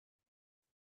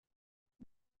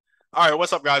All right,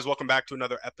 what's up, guys? Welcome back to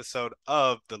another episode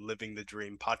of the Living the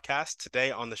Dream podcast.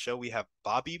 Today on the show, we have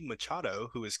Bobby Machado,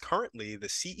 who is currently the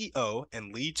CEO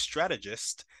and lead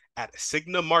strategist at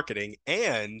Signa Marketing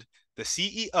and the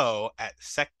CEO at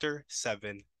Sector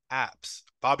 7 Apps.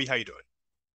 Bobby, how you doing?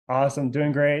 Awesome.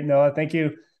 Doing great. No, thank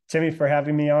you, Timmy, for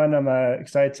having me on. I'm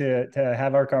excited to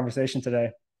have our conversation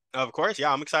today. Of course,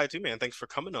 yeah, I'm excited too, man. Thanks for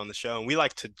coming on the show. And we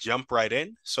like to jump right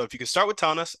in. So if you could start with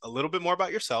telling us a little bit more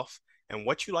about yourself and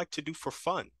what you like to do for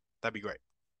fun, that'd be great.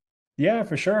 Yeah,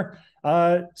 for sure.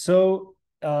 What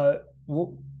I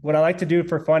like to do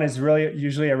for fun is really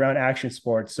usually around action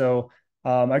sports.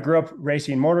 I grew up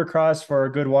racing motocross for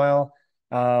a good while.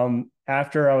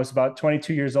 After I was about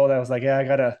 22 years old, I was like, yeah,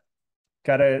 I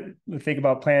gotta think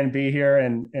about plan B here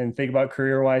and think about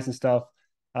career wise and stuff.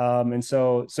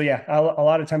 Yeah, a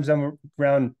lot of times I'm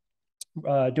around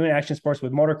doing action sports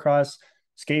with motocross,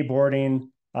 skateboarding.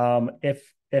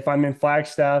 If I'm in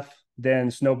Flagstaff, then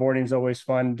snowboarding is always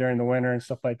fun during the winter and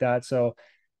stuff like that. So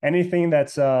anything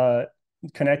that's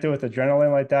connected with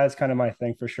adrenaline like that is kind of my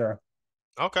thing for sure.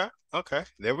 Okay, okay.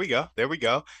 There we go. There we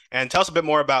go. And tell us a bit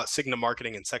more about Signa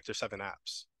Marketing and Sector 7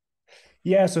 Apps.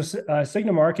 Yeah, so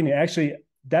Signa Marketing actually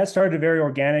that started very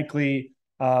organically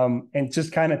and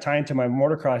just kind of tying to my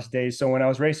motocross days. So when I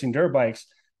was racing dirt bikes,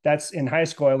 that's in high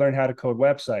school, I learned how to code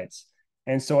websites.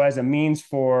 And so as a means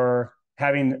for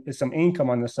having some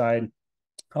income on the side,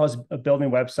 I was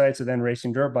building websites and then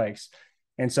racing dirt bikes.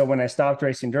 And so when I stopped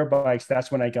racing dirt bikes,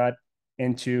 that's when I got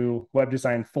into web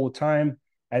design full time.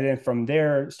 And then from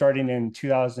there, starting in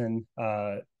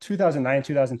 2009,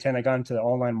 2010, I got into the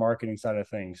online marketing side of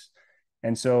things.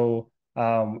 And so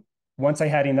once I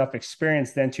had enough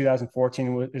experience, then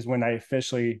 2014 is when I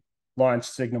officially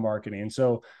launched Signa Marketing. And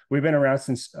so we've been around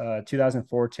since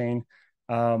 2014.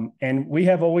 And we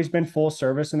have always been full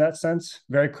service in that sense,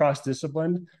 very cross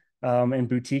disciplined and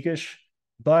boutique-ish.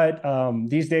 But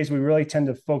these days, we really tend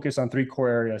to focus on three core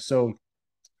areas. So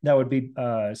that would be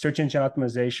search engine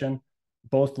optimization,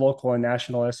 both local and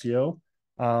national SEO,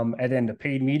 and then the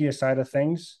paid media side of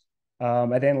things.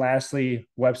 And then lastly,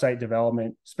 website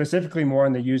development, specifically more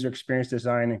on the user experience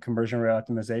design and conversion rate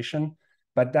optimization.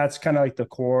 But that's kind of like the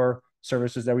core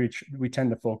services that we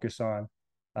tend to focus on.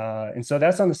 And so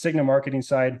that's on the Signa marketing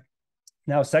side.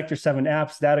 Now, Sector 7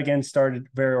 apps, that again started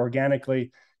very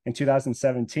organically in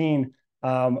 2017.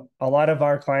 A lot of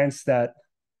our clients that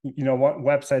want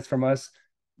websites from us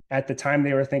at the time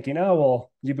they were thinking, oh,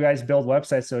 well, you guys build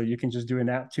websites, so you can just do an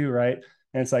app too, right?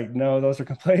 And it's like, no, those are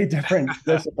completely different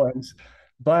disciplines.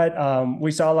 But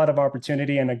we saw a lot of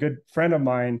opportunity, and a good friend of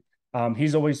mine,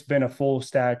 he's always been a full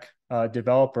stack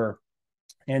developer,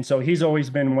 and so he's always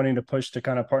been wanting to push to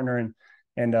kind of partner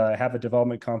and have a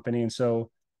development company. And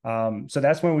so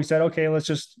that's when we said, okay, let's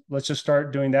just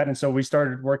start doing that. And so we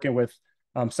started working with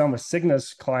some of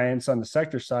Signa's clients on the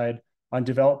sector side on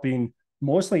developing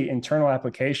mostly internal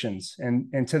applications.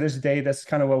 And to this day, that's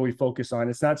kind of what we focus on.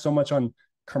 It's not so much on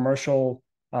commercial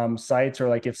sites, or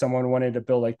like if someone wanted to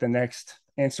build like the next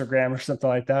Instagram or something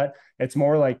like that. It's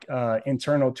more like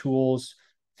internal tools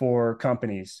for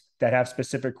companies that have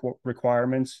specific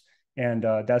requirements. And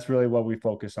that's really what we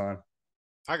focus on.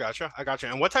 I gotcha. I gotcha.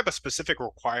 And what type of specific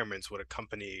requirements would a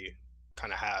company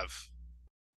kind of have?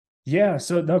 Yeah,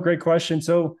 so no, great question.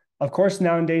 So of course,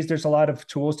 nowadays there's a lot of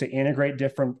tools to integrate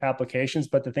different applications,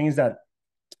 but the thing is that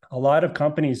a lot of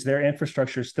companies, their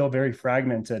infrastructure is still very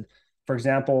fragmented. For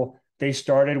example, they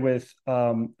started with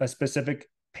a specific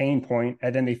pain point,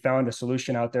 and then they found a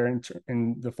solution out there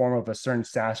in the form of a certain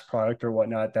SaaS product or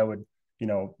whatnot that would,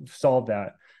 solve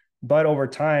that. But over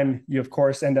time, you of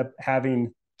course end up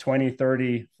having 20,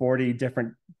 30, 40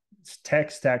 different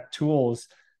tech stack tools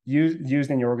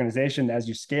used in your organization as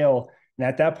you scale. And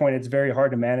at that point, it's very hard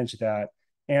to manage that.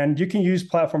 And you can use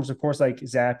platforms, of course, like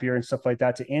Zapier and stuff like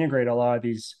that to integrate a lot of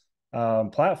these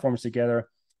platforms together.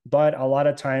 But a lot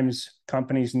of times,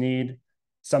 companies need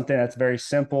something that's very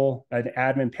simple, an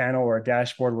admin panel or a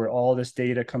dashboard where all this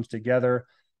data comes together,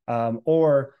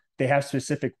 or they have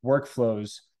specific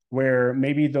workflows where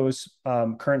maybe those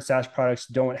current SaaS products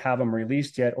don't have them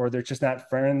released yet, or they're just not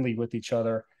friendly with each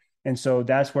other. And so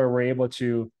that's where we're able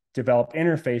to develop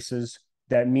interfaces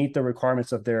that meet the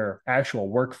requirements of their actual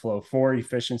workflow for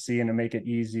efficiency and to make it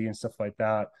easy and stuff like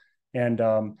that. And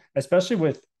especially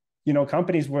with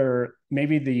companies where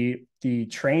maybe the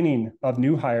training of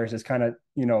new hires is kind of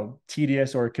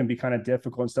tedious, or it can be kind of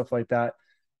difficult and stuff like that.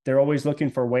 They're always looking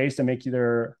for ways to make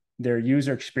their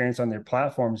user experience on their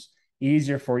platforms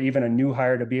easier for even a new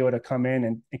hire to be able to come in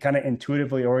and kind of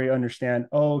intuitively already understand,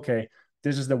 oh, okay,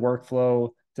 this is the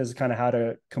workflow, this is kind of how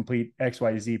to complete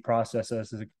XYZ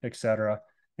processes, et cetera.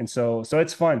 And so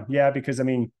it's fun. Yeah, because I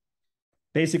mean,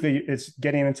 basically it's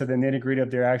getting into the nitty gritty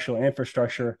of their actual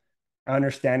infrastructure,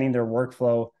 understanding their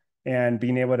workflow, and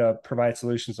being able to provide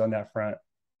solutions on that front.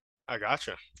 I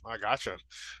gotcha. I gotcha.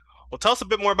 Well, tell us a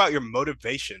bit more about your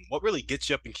motivation. What really gets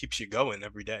you up and keeps you going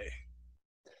every day?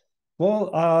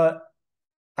 Well,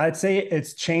 I'd say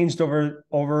it's changed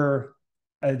over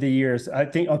the years. I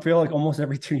feel like almost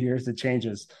every 2 years it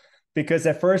changes, because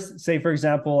at first, say for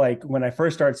example, like when I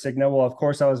first started Signa, well, of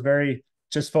course I was very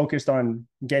just focused on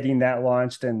getting that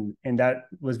launched, and that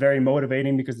was very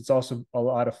motivating because it's also a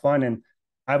lot of fun, and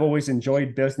I've always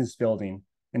enjoyed business building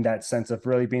in that sense of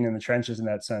really being in the trenches in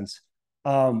that sense.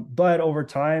 But over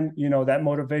time, that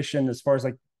motivation as far as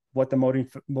like what the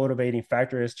motivating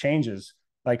factor is changes.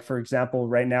 Like for example,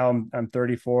 right now I'm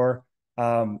 34.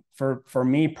 For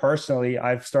me personally,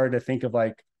 I've started to think of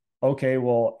like, okay,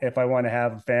 well, if I want to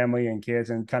have a family and kids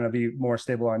and kind of be more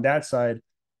stable on that side,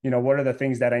 what are the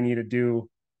things that I need to do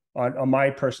on my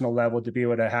personal level to be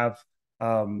able to have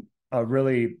a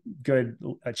really good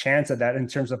a chance at that in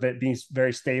terms of it being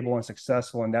very stable and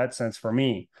successful in that sense for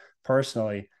me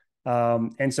personally.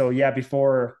 And so yeah,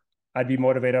 before I'd be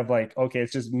motivated of like, okay,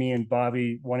 it's just me and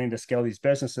Bobby wanting to scale these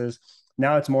businesses.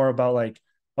 Now it's more about like,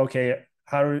 okay,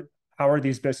 how are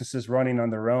these businesses running on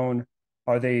their own?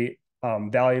 Are they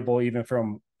valuable even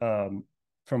from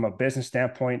a business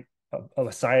standpoint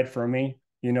aside from me?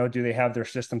 Do they have their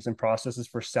systems and processes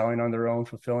for selling on their own,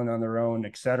 fulfilling on their own,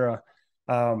 et cetera?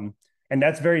 Um, and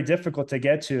that's very difficult to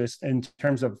get to in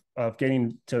terms of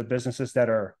getting to businesses that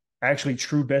are actually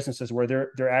true businesses where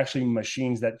they're actually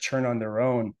machines that churn on their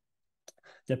own,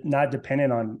 not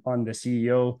dependent on the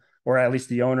CEO or at least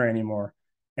the owner anymore.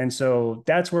 And so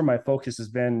that's where my focus has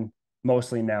been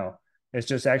mostly now. It's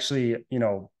just actually,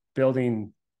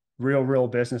 building real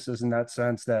businesses in that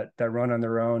sense that run on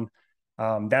their own.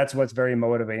 That's what's very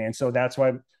motivating. And so that's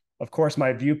why, of course,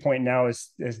 my viewpoint now is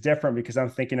different, because I'm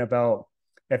thinking about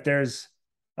if there's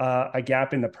a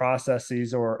gap in the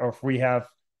processes, or if we have,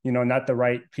 not the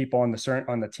right people on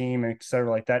the team, and et cetera,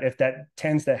 like that. If that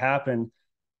tends to happen,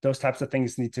 those types of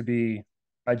things need to be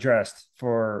addressed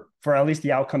for at least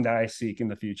the outcome that I seek in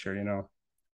the future.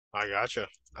 I gotcha.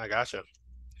 I gotcha.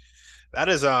 That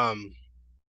is an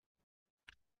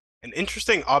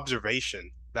interesting observation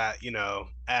that,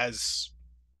 as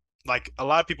like a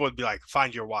lot of people would be like,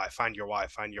 find your why, find your why,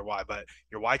 find your why, but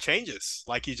your why changes,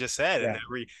 like you just said, and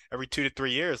Yeah. every 2 to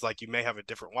 3 years, like you may have a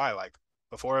different why. Like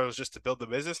before it was just to build the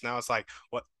business. Now it's like,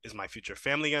 what is my future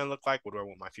family gonna look like? What do I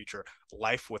want my future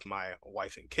life with my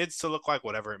wife and kids to look like?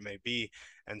 Whatever it may be.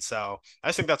 And so I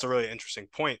just think that's a really interesting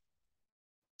point,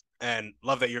 and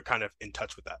love that you're kind of in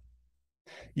touch with that.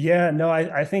 Yeah, no,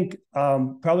 I think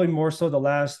probably more so the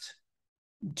last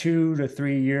 2 to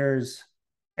 3 years.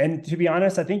 And to be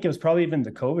honest, I think it was probably even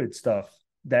the COVID stuff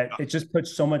that Yeah, it just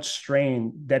puts so much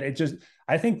strain that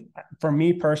I think for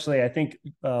me personally, I think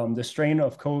the strain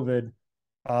of COVID,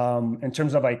 in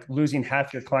terms of like losing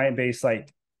half your client base,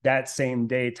 like that same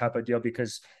day type of deal,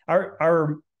 because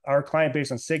our client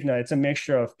base on Signa, it's a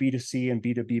mixture of B2C and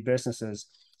B2B businesses.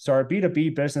 So our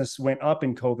B2B business went up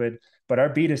in COVID, but our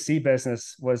B2C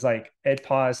business was like, it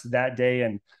paused that day.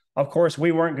 And of course,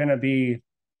 we were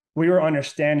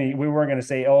understanding. We weren't going to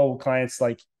say, oh, clients,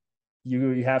 like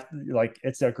you have to, like,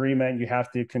 it's the agreement, you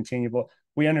have to continue. But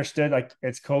we understood like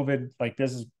it's COVID, like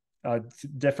this is a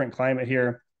different climate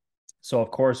here. So of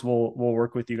course we'll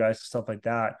work with you guys, stuff like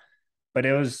that. But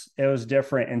it was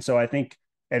different. And so I think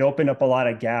it opened up a lot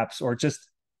of gaps, or just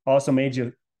also made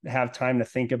you have time to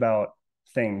think about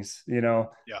things. yeah,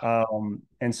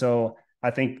 And so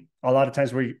I think a lot of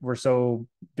times we're so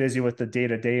busy with the day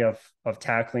to day of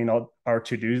tackling all our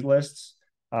to-do lists.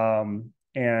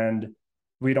 And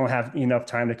we don't have enough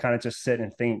time to kind of just sit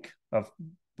and think of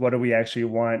what do we actually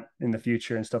want in the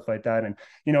future and stuff like that. And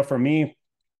for me,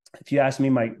 if you ask me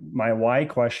my why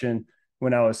question,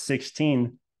 when I was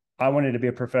 16, I wanted to be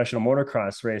a professional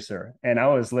motocross racer. And I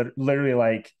was literally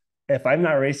like, if I'm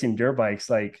not racing dirt bikes,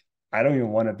 like I don't even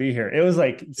want to be here. It was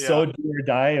like yeah, so do or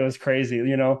die. It was crazy.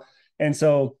 And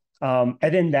so and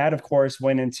then that of course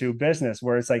went into business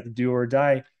where it's like do or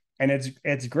die. And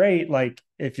it's great, like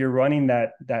if you're running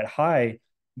that high,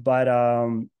 but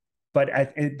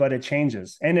it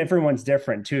changes, and everyone's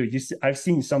different too. I've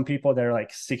seen some people that are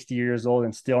like 60 years old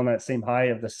and still in that same high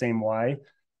of the same why,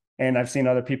 and I've seen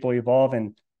other people evolve,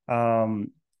 and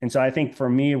so I think for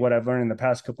me, what I've learned in the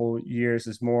past couple of years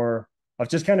is more of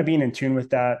just kind of being in tune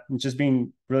with that and just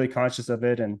being really conscious of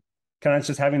it, and kind of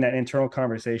just having that internal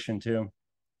conversation too.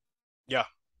 yeah,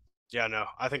 yeah. No,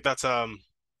 I think that's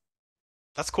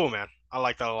cool, man. I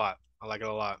like that a lot. I like it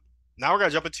a lot. Now we're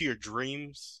gonna jump into your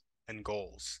dreams and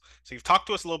goals. So you've talked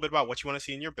to us a little bit about what you want to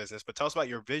see in your business, but tell us about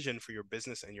your vision for your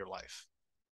business and your life.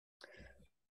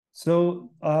 So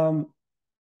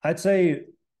I'd say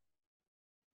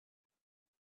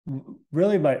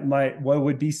really my what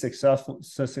would be successful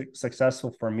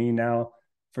for me now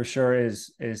for sure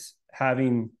is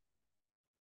having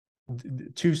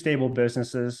two stable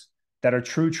businesses that are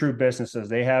true businesses.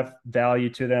 They have value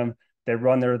to them. They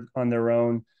run their on their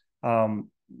own. Um,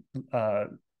 uh,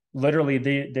 Literally,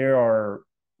 there are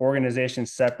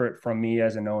organizations separate from me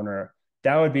as an owner.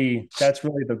 That's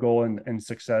really the goal and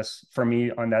success for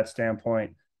me on that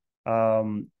standpoint.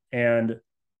 And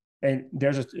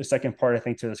there's a second part I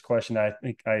think to this question that I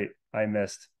think I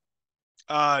missed.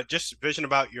 Just vision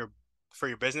about your for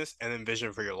your business and then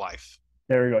vision for your life.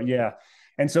 There we go. Yeah.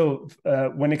 And so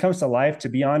when it comes to life, to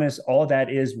be honest, all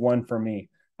that is one for me.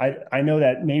 I know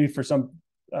that maybe for some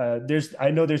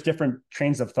I know there's different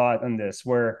trains of thought on this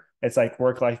where it's like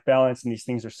work life balance and these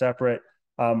things are separate.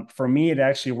 For me, it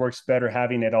actually works better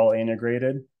having it all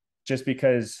integrated, just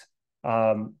because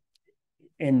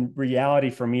in reality,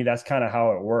 for me, that's kind of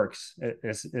how it works.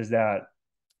 Is that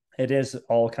it is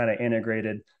all kind of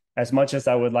integrated. As much as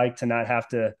I would like to not have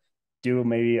to do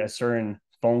maybe a certain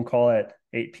phone call at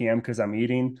 8 p.m. because I'm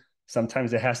eating,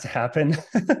 sometimes it has to happen.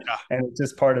 Yeah, And it's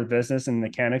just part of the business and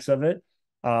mechanics of it.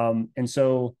 And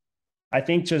so I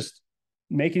think just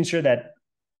making sure that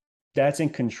that's in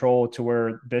control to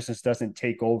where business doesn't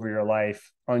take over your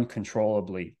life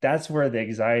uncontrollably. That's where the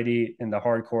anxiety and the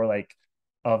hardcore like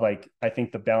I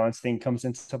think the balance thing comes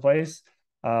into place.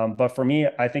 But for me,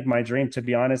 I think my dream, to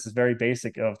be honest, is very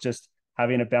basic of just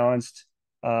having a balanced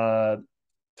uh,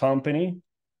 company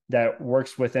that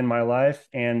works within my life,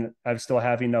 and I still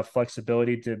have enough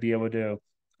flexibility to be able to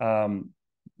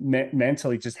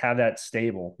mentally just have that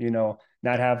stable, not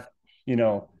yeah,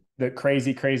 have, the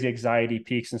crazy anxiety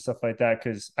peaks and stuff like that.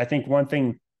 Cause I think one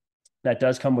thing that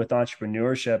does come with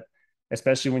entrepreneurship,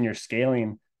 especially when you're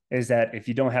scaling, is that if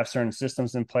you don't have certain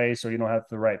systems in place or you don't have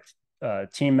the right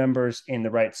team members in the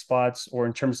right spots, or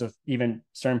in terms of even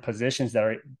certain positions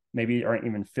that maybe aren't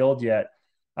even filled yet,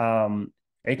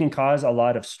 it can cause a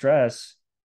lot of stress.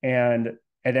 And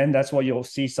and then that's why you'll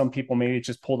see some people maybe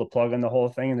just pull the plug on the whole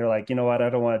thing and they're like, you know what, I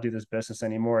don't want to do this business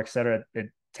anymore, et cetera.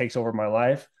 It takes over my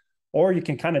life. Or you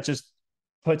can kind of just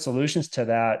put solutions to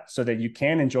that so that you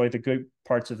can enjoy the good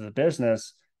parts of the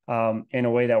business in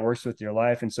a way that works with your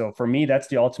life. And so for me, that's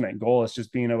the ultimate goal, is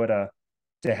just being able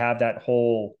to have that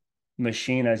whole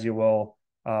machine, as you will,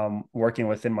 working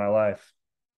within my life.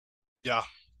 yeah.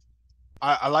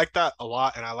 I like that a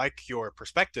lot, and I like your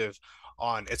perspective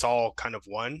on it's all kind of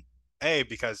one. A,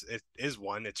 because it is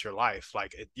one, it's your life.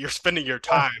 Like you're spending your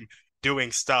Yeah. time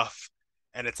doing stuff,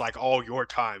 and it's like all your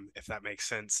time, if that makes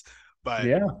sense. But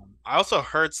Yeah. I also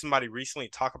heard somebody recently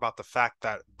talk about the fact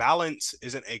that balance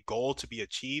isn't a goal to be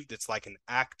achieved, it's like an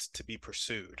act to be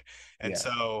pursued. And Yeah.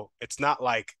 so it's not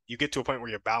like you get to a point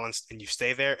where you're balanced and you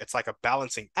stay there. It's like a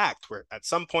balancing act where at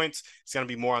some points it's going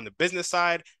to be more on the business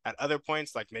side. At other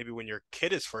points, like maybe when your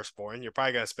kid is first born, you're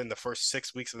probably going to spend the first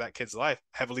 6 weeks of that kid's life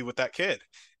heavily with that kid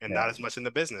and not Yeah. as much in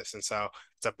the business. And so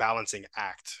it's a balancing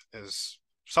act, is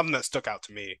something that stuck out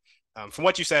to me from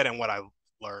what you said and what I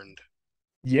learned.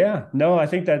 Yeah, no, I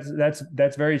think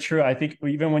that's very true. I think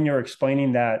even when you're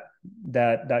explaining that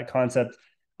concept,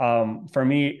 for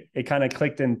me, it kind of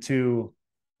clicked into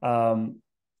um,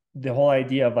 the whole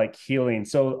idea of like healing.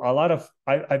 So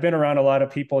I've been around a lot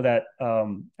of people that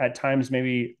at times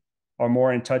maybe are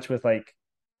more in touch with like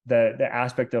the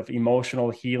aspect of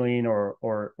emotional healing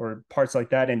or parts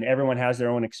like that, and everyone has their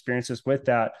own experiences with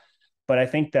that. But I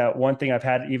think that one thing I've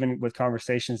had even with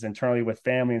conversations internally with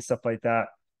family and stuff like that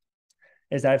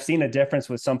is that I've seen a difference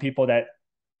with some people that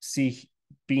see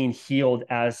being healed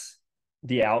as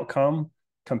the outcome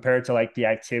compared to like the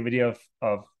activity of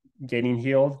getting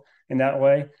healed in that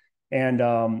way. And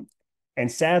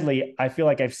sadly, I feel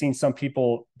like I've seen some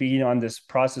people being on this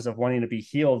process of wanting to be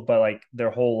healed, but like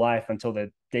their whole life until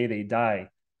the day they die.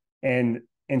 And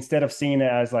instead of seeing it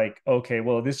as like, okay,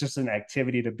 well, this is just an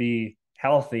activity to be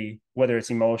healthy, whether it's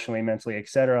emotionally, mentally,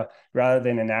 etc., rather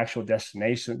than an actual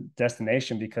destination,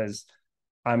 because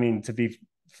I mean, to be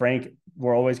frank,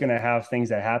 we're always going to have things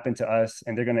that happen to us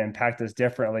and they're going to impact us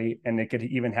differently. And it could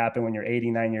even happen when you're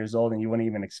 89 years old and you wouldn't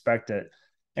even expect it.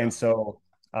 Yeah. And so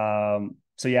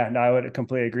yeah, no, I would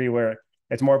completely agree where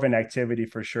it's more of an activity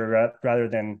for sure rather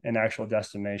than an actual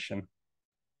destination.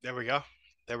 There we go.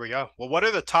 There we go. Well, what are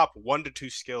the top 1 to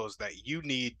 2 skills that you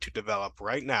need to develop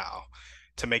right now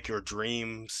to make your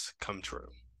dreams come true?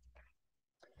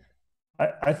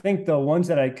 I think the ones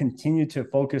that I continue to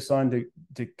focus on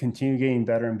to continue getting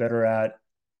better and better at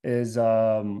is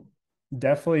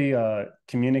definitely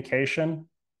communication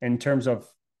in terms of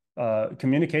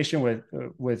communication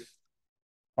with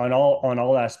on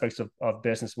all aspects of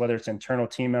business, whether it's internal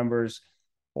team members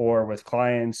or with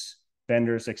clients,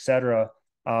 vendors, etc.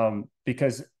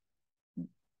 Because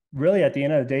really at the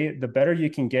end of the day, the better you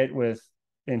can get with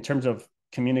in terms of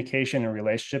communication and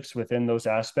relationships within those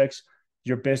aspects,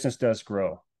 your business does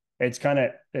grow. It's kind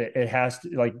of it has to,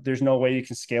 like there's no way you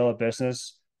can scale a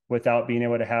business without being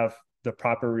able to have the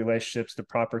proper relationships, the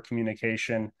proper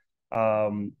communication.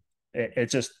 Um,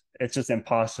 it's just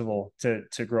impossible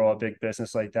to grow a big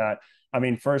business like that. I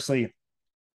mean, firstly,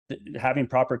 having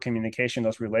proper communication,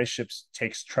 those relationships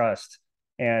takes trust,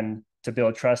 and to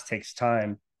build trust takes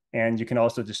time, and you can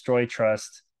also destroy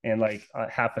trust in like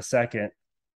half a second.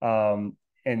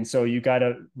 And so you got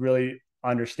to really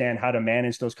understand how to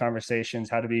manage those conversations,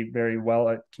 how to be very well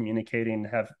at communicating,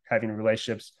 having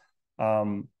relationships,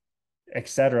 um,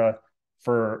 etc.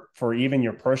 For even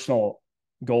your personal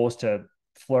goals to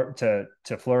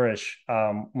flourish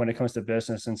when it comes to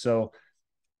business. And so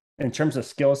in terms of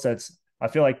skill sets, I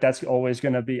feel like that's always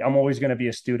going to be, I'm always going to be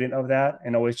a student of that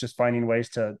and always just finding ways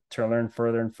to learn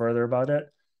further and further about it.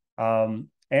 And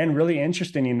really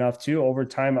interesting enough too, over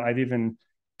time, I've even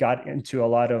got into a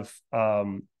lot of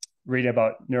reading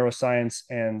about neuroscience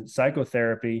and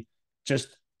psychotherapy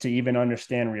just to even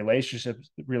understand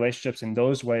relationships in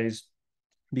those ways,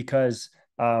 because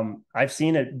I've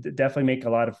seen it definitely make a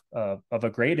lot of a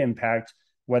great impact,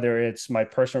 whether it's my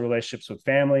personal relationships with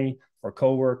family or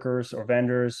coworkers or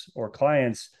vendors or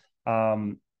clients.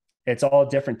 Um, it's all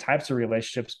different types of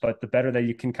relationships, but the better that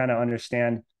you can kind of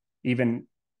understand even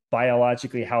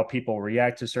biologically how people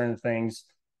react to certain things,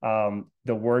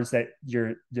 the words that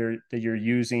you're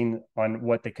using on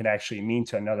what they could actually mean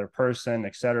to another person,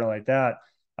 et cetera, like that.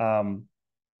 Um,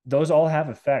 those all have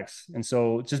effects. And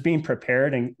so just being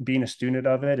prepared and being a student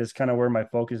of it is kind of where my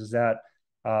focus is at,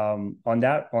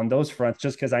 on those fronts,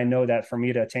 just because I know that for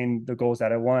me to attain the goals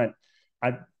that I want,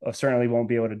 I certainly won't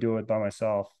be able to do it by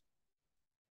myself.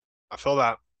 I feel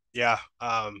that. Yeah.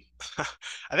 I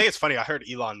think it's funny. I heard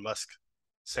Elon Musk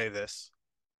say this.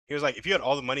 He was like, if you had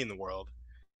all the money in the world,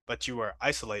 but you were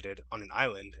isolated on an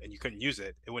island and you couldn't use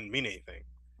it, it wouldn't mean anything.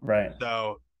 Right.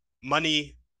 So,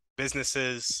 money,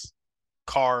 businesses,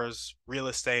 cars, real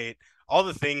estate, all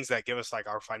the things that give us like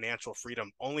our financial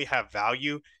freedom only have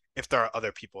value if there are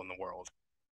other people in the world.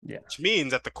 Yeah. Which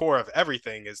means at the core of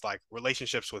everything is like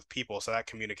relationships with people. So that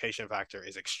communication factor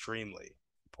is extremely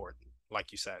important,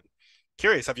 like you said.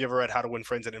 Curious, have you ever read How to Win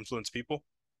Friends and Influence People?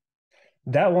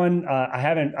 That one, I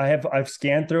haven't. I've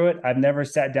scanned through it. I've never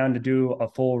sat down to do a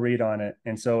full read on it,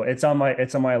 and so it's on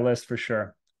my list for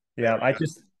sure. There Yeah, we go.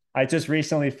 I just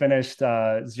recently finished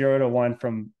Zero to One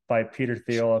from by Peter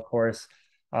Thiel, of course,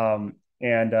 and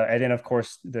then of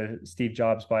course the Steve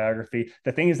Jobs biography.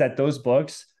 The thing is that those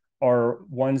books are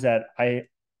ones that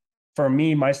for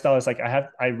me, my style is like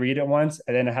I read it once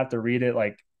and then I have to read it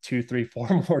like two, three, four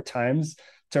more times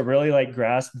to really like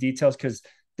grasp details, because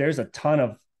there's a ton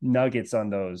of nuggets on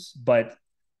those. But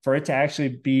for it to actually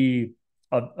be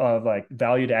of like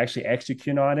value to actually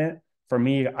execute on it, for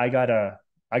me, I gotta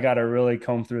really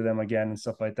comb through them again and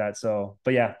stuff like that. So,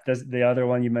 but yeah, the other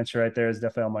one you mentioned right there is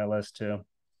definitely on my list too.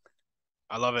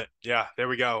 I love it. Yeah, there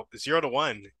we go. Zero to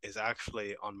One is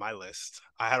actually on my list.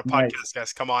 I had a Nice. podcast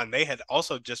guest come on. They had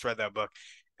also just read that book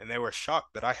and they were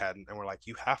shocked that I hadn't and were like,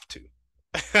 you have to.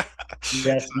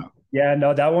 Yeah, So, yeah,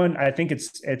 no, that one I think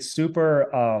it's super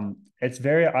it's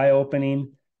very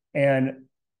eye-opening. And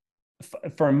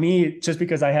for me, just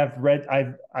because I have read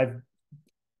I've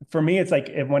for me it's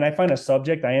like when I find a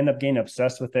subject, I end up getting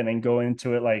obsessed with it and go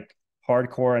into it like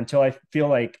hardcore until I feel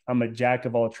like I'm a jack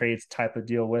of all trades type of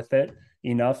deal with it,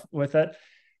 enough with it.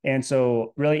 And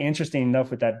so really interesting enough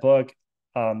with that book,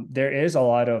 there is a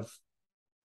lot of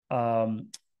um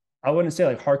I wouldn't say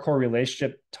like hardcore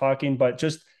relationship talking, but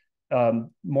just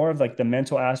more of like the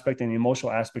mental aspect and the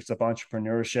emotional aspects of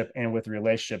entrepreneurship and with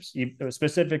relationships,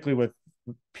 specifically with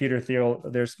Peter Thiel.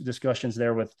 There's discussions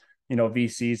there with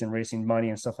VCs and raising money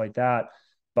and stuff like that.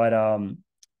 But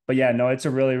but yeah, no, it's a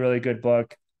really really good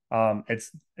book.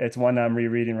 It's one that I'm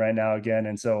rereading right now again,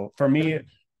 and so for me,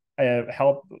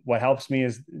 what helps me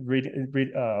is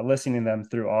listening to them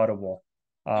through Audible.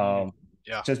 mm, Um,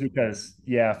 yeah, just because,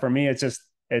 yeah, for me,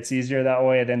 it's easier that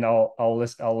way. Then I'll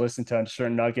listen to a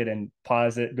certain nugget and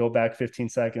pause it, go back 15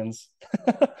 seconds,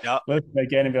 yeah, listen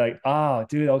again, and be like, oh,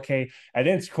 dude, okay. And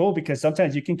then it's cool because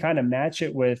sometimes you can kind of match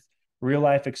it with real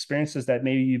life experiences that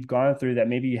maybe you've gone through that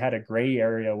maybe you had a gray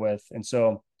area with, and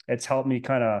so it's helped me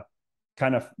kind of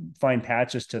find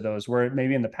patches to those where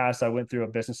maybe in the past I went through a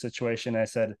business situation and I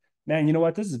said, man, you know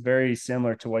what? This is very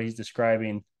similar to what he's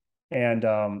describing. and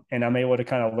I'm able to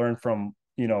kind of learn from,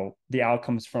 the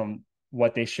outcomes from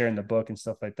what they share in the book and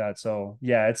stuff like that. So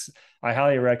yeah, I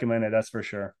highly recommend it. That's for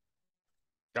sure.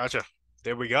 Gotcha.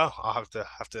 There we go. I'll have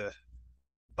to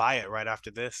buy it right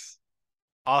after this.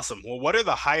 Awesome. Well, what are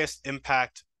the highest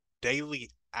impact daily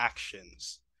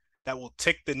actions that will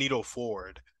tick the needle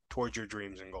forward towards your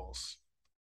dreams and goals?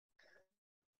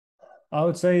 I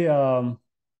would say,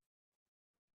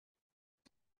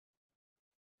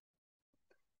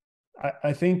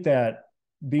 I think that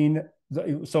being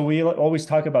so we always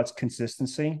talk about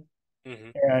consistency,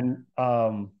 Hmm.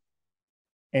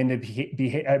 and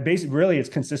the basically really it's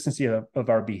consistency of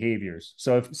our behaviors.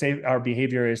 So if say our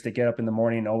behavior is to get up in the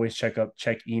morning and always check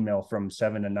email from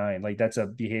 7 to 9, like that's a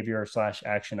behavior slash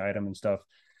action item and stuff.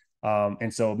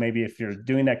 And so maybe if you're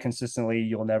doing that consistently,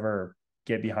 you'll never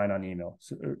get behind on email,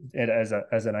 so,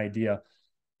 as an idea.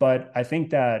 But I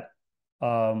think that,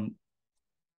 um,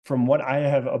 from what I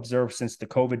have observed since the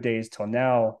COVID days till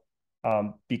now,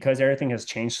 because everything has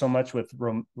changed so much with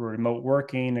remote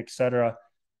working, et cetera,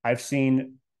 I've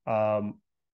seen,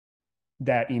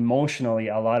 that emotionally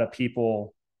a lot of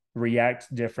people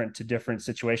react different to different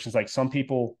situations. Like some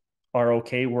people are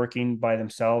okay working by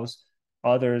themselves,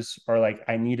 others are like,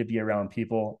 I need to be around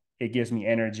people, it gives me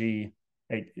energy,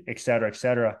 et cetera, et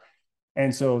cetera.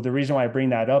 And so the reason why I bring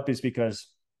that up is because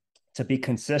to be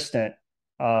consistent,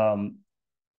 um,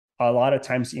 a lot of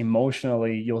times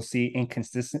emotionally you'll see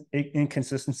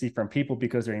inconsistency from people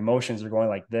because their emotions are going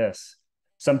like this,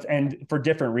 and for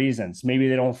different reasons. Maybe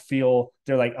they don't feel,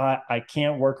 they're like, I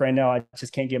can't work right now, I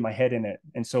just can't get my head in it,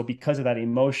 and so because of that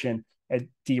emotion, it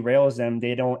derails them.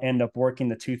 They don't end up working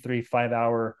the 2 3 5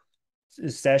 hour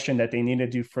session that they need to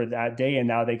do for that day, and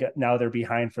now they're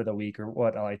behind for the week or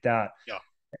what like that. Yeah.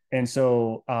 And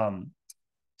so,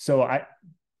 so I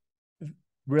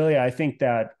think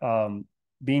that,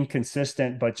 being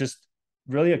consistent, but just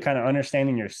really a kind of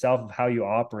understanding yourself of how you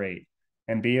operate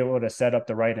and be able to set up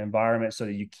the right environment so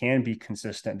that you can be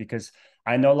consistent. Because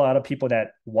I know a lot of people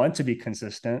that want to be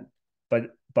consistent,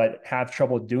 but have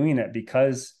trouble doing it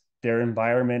because their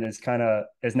environment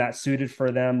is not suited for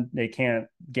them. They can't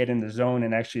get in the zone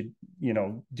and actually,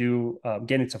 do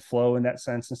get into flow in that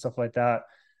sense and stuff like that.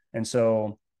 And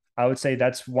so I would say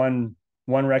that's one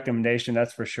recommendation,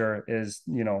 that's for sure, is,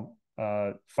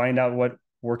 find out what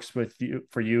works with you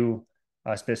for you,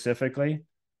 specifically,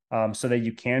 so that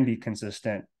you can be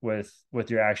consistent with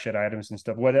your action items and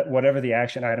stuff, whatever the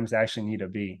action items actually need to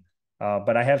be.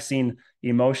 But I have seen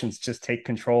emotions just take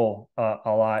control, a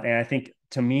lot, and I think,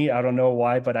 to me, I don't know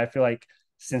why, but I feel like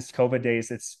since COVID days,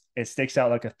 it sticks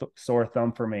out like a sore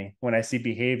thumb for me when I see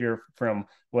behavior from,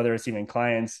 whether it's even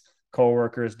clients,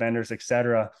 coworkers, vendors,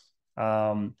 etc.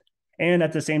 Um, and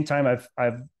at the same time,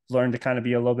 I've learned to kind of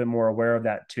be a little bit more aware of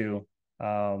that too,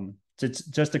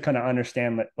 just to kind of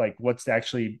understand like what's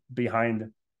actually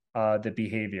behind, the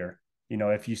behavior.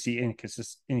 If you see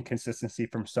inconsistency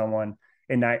from someone,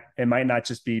 and it might not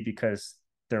just be because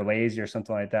they're lazy or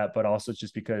something like that, but also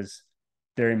just because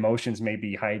their emotions may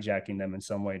be hijacking them in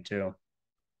some way too.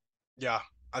 Yeah.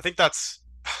 I think that's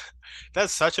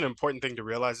such an important thing to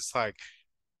realize. It's like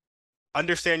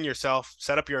understand yourself,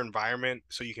 set up your environment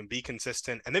so you can be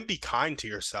consistent, and then be kind to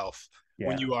yourself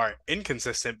when Yeah, you are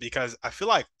inconsistent. Because I feel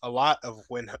like a lot of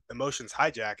when emotions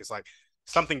hijack is like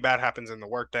something bad happens in the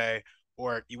workday,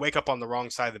 or you wake up on the wrong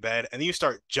side of the bed, and then you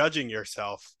start judging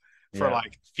yourself for yeah.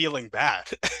 like feeling bad,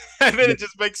 and then it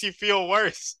just makes you feel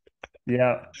worse.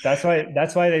 Yeah, that's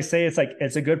why they say it's like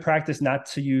it's a good practice not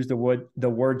to use the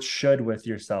word should with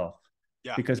yourself,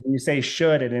 Yeah. because when you say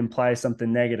should, it implies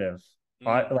something negative,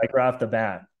 Mm, like right off the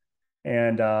bat.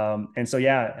 And so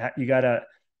yeah, you gotta.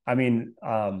 I mean,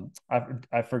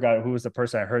 I forgot who was the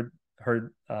person I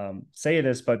heard, say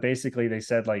this, but basically they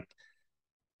said, like,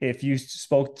 if you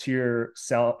spoke to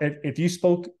yourself, if you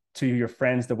spoke to your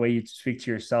friends the way you speak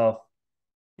to yourself,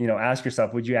 ask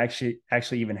yourself, would you actually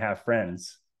even have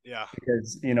friends? yeah.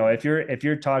 Because if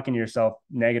you're talking to yourself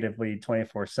negatively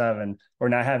 24/7, or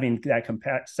not having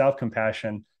that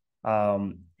self-compassion,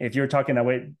 if you're talking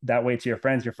that way to your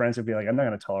friends would be like, I'm not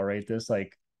going to tolerate this,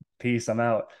 like, peace, I'm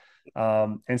out.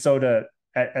 And so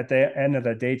at the end of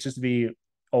the day, just to be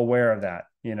aware of that,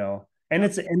 and Yeah.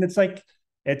 it's like,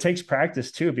 it takes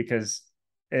practice too, because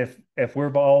if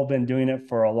we've all been doing it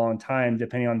for a long time,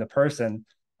 depending on the person,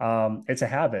 it's a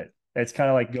habit, it's kind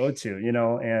of like go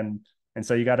to, and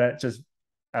so you got to just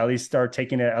at least start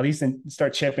taking it, at least, and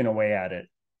start chipping away at it,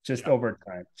 just Yeah. over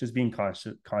time, just being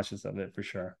conscious of it for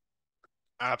sure.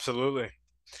 Absolutely.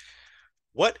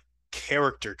 What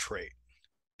character trait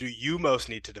do you most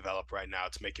need to develop right now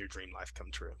to make your dream life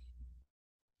come true?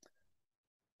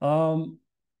 Um,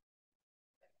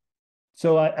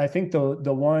 So I think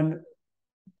the one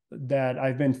that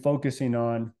I've been focusing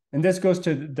on, and this goes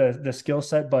to the skill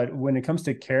set, but when it comes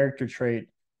to character trait,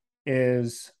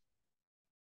 is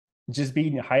just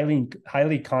being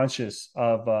highly conscious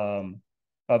of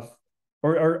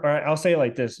or I'll say it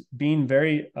like this, being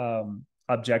very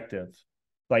objective,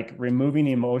 like removing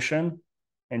emotion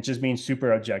and just being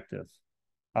super objective.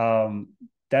 um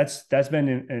that's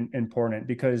been important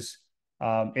because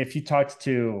if you talked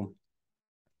to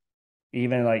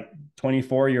even like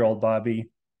 24-year-old Bobby,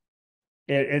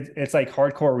 it's like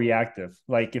hardcore reactive.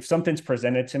 Like if something's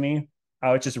presented to me,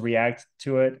 I would just react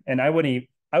to it, and I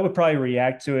would probably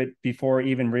react to it before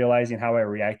even realizing how I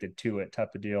reacted to it, type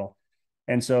of deal.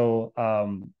 And so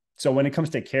when it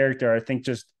comes to character, I think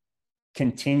just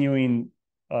continuing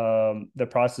the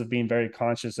process of being very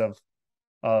conscious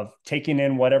of taking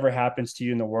in whatever happens to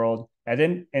you in the world,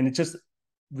 and it just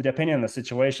depending on the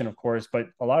situation, of course, but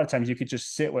a lot of times you could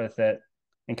just sit with it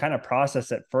and kind of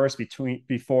process it first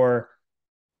before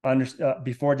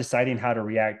deciding how to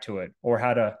react to it, or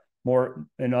how to, more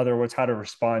in other words, how to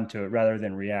respond to it rather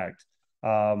than react.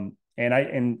 And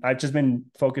I've just been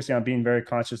focusing on being very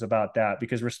conscious about that,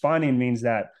 because responding means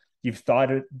that you've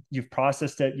thought it, you've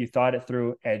processed it, you thought it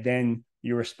through, and then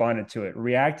you responded to it.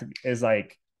 React is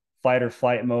like fight or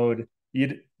flight mode. You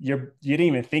didn't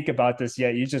even think about this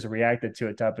yet, you just reacted to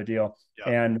it, type of deal. Yeah.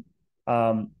 And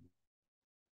um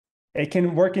it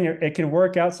can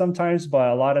work out sometimes, but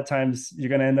a lot of times you're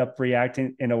going to end up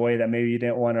reacting in a way that maybe you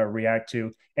didn't want to react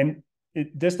to. And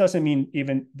this doesn't mean,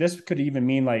 even this could even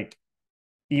mean like,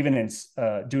 even in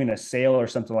doing a sale or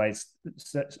something like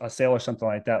a sale or something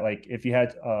like that. Like if you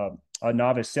had a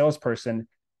novice salesperson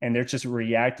and they're just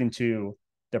reacting to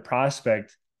the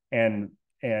prospect and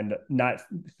not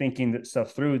thinking that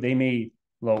stuff through, they may,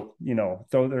 throw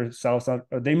themselves on,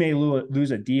 or they may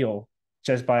lose a deal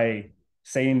just by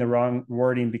saying the wrong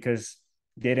wording, because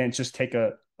they didn't just take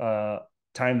a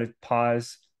time to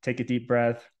pause, take a deep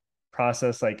breath,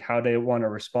 process like how they want to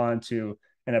respond to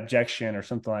an objection or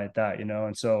something like that,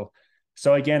 And so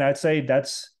again, I'd say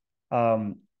that's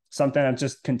um, something I'm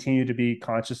just continue to be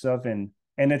conscious of, and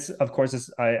it's, of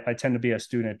course, I tend to be a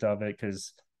student of it,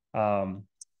 because um,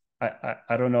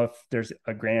 I don't know if there's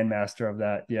a grandmaster of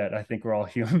that yet. I think we're all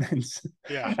humans.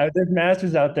 Yeah. There's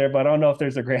masters out there, but I don't know if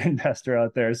there's a grandmaster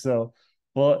out there. So,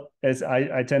 well,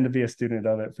 I tend to be a student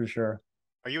of it for sure.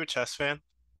 Are you a chess fan?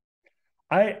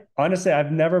 I honestly,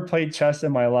 I've never played chess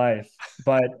in my life,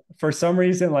 but for some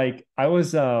reason, like I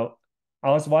was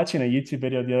watching a YouTube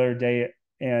video the other day,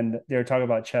 and they were talking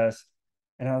about chess,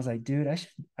 and I was like, dude,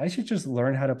 I should just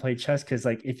learn how to play chess, because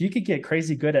like if you could get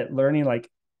crazy good at learning like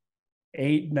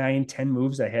 8, 9, 10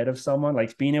 moves ahead of someone,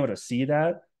 like being able to see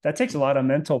that takes a lot of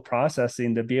mental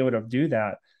processing to be able to do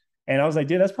that. And I was like,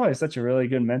 dude, that's probably such a really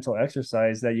good mental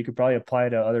exercise that you could probably apply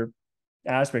to other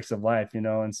aspects of life.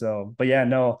 And so, but yeah,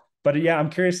 no, but yeah, I'm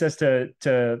curious as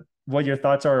to what your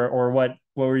thoughts are, or what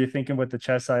were you thinking with the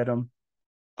chess item?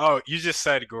 Oh, you just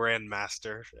said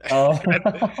grandmaster. Oh,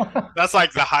 That's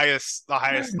like the highest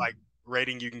like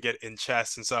rating you can get in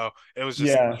chess, and so it was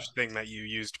just yeah, interesting that you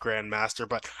used grandmaster.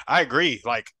 But I agree.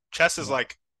 Like chess is yeah,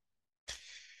 like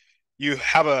you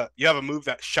have a move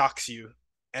that shocks you,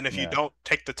 and if you yeah, don't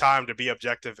take the time to be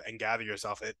objective and gather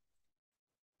yourself, it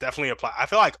definitely apply. I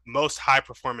feel like most high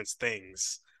performance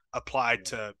things apply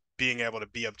to being able to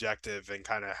be objective and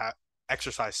kind of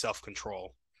exercise self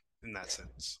control in that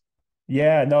sense.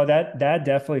 yeah. No, that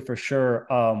definitely for sure.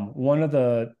 One of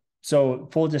the So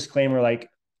full disclaimer, like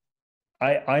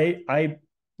I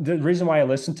the reason why I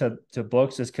listen to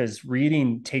books is because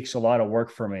reading takes a lot of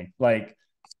work for me.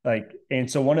 And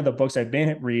so one of the books I've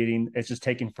been reading, it's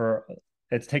taking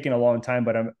a long time,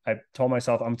 but I told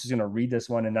myself I'm just gonna read this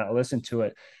one and not listen to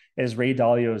it, is Ray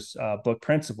Dalio's book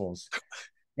Principles.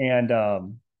 And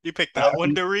You picked I, that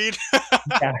one to read.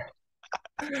 yeah,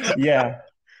 yeah.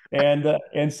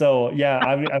 And so yeah,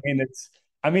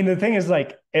 I mean the thing is,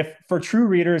 like, if for true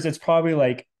readers, it's probably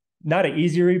like not an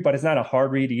easy read, but it's not a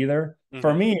hard read either.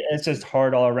 For Hmm. me, it's just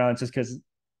hard all around, just because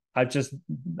I've just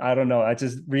I don't know. I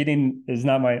just reading is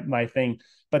not my thing.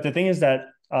 But the thing is that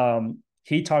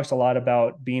he talks a lot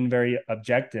about being very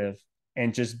objective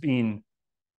and just being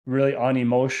really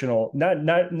unemotional,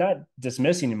 not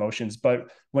dismissing emotions, but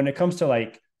when it comes to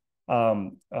like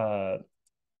um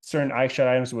certain action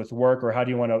items with work, or how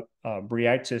do you want to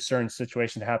react to certain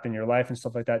situations that happen in your life and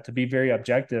stuff like that, to be very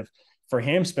objective. For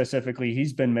him specifically,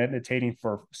 he's been meditating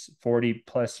for 40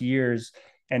 plus years,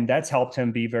 and that's helped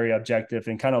him be very objective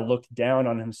and kind of look down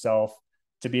on himself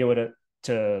to be able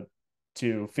to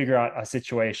to figure out a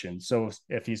situation. So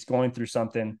if he's going through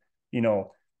something, you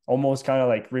know almost kind of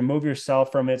like remove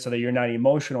yourself from it so that you're not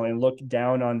emotional and look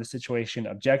down on the situation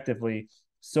objectively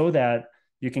so that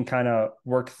you can kind of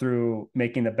work through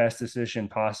making the best decision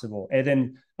possible. And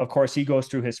then of course he goes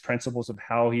through his principles of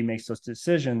how he makes those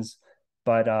decisions.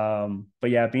 But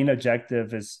yeah, being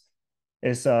objective is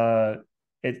I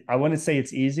wouldn't say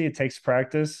it's easy. It takes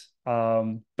practice.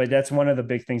 But that's one of the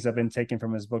big things I've been taking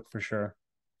from his book for sure.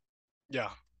 Yeah.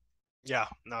 Yeah.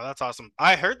 No, that's awesome.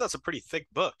 I heard that's a pretty thick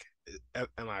book.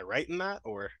 Am I right in that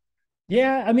or?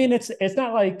 Yeah, I mean it's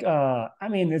not like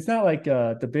it's not like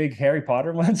the big Harry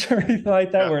Potter ones or anything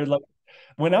like that Yeah. where like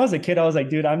when I was a kid I was like,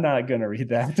 dude, I'm not gonna read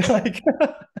that.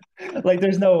 Like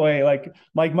there's no way. Like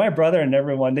my brother and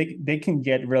everyone, they can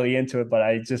get really into it, but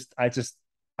I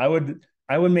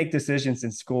would make decisions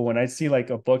in school when I see like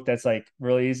a book that's like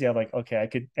really easy. I'm like, okay, I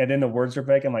could, and then the words are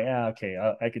big. I'm like, okay,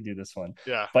 I could do this one.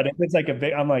 Yeah. But if it's like a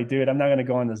big, I'm like, dude, I'm not gonna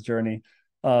go on this journey.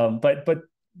 But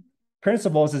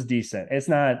principles is decent. It's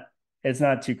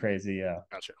not too crazy. Yeah.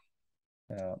 Gotcha.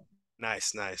 Yeah.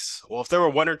 Nice, nice. Well, if there were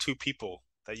one or two people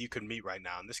that you could meet right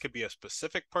now, and this could be a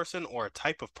specific person or a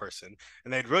type of person,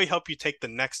 and they'd really help you take the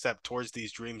next step towards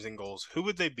these dreams and goals, who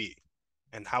would they be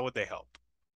and how would they help?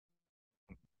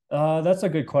 That's a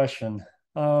good question.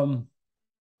 Um,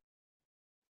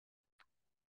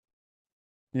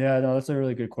 yeah, no, that's a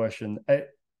really good question.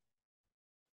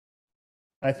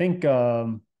 I think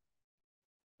I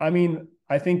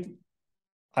think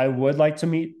I would like to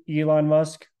meet Elon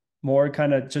Musk more,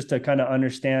 kind of just to kind of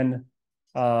understand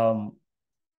um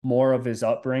more of his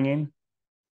upbringing,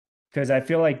 because I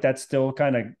feel like that's still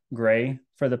kind of gray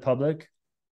for the public.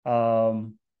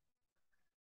 Um,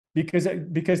 because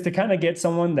to kind of get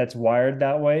someone that's wired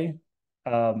that way,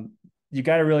 um, you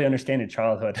got to really understand your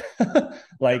childhood, Yeah.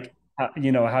 like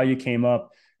how you came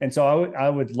up. And so I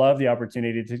would love the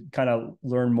opportunity to kind of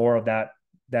learn more of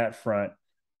that front.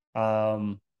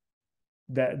 Um,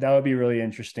 that would be really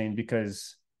interesting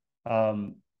because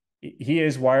he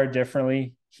is wired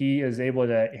differently. He is able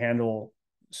to handle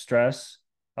stress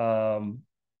um,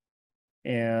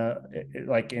 and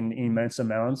like in immense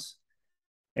amounts.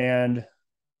 And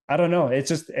I don't know. That's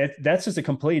just a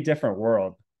completely different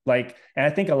world. Like, and I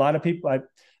think a lot of people.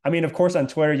 I mean, of course, on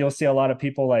Twitter you'll see a lot of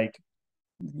people like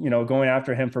going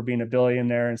after him for being a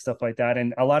billionaire and stuff like that.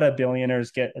 And a lot of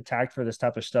billionaires get attacked for this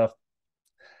type of stuff.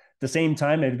 At the same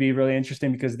time, it'd be really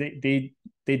interesting because they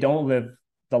don't live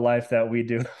the life that we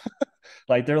do.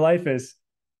 Like their life is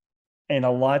in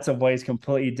a lots of ways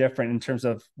completely different in terms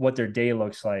of what their day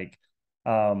looks like.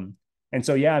 Um, and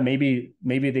so yeah, maybe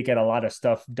they get a lot of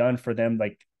stuff done for them,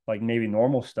 like maybe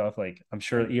normal stuff. Like I'm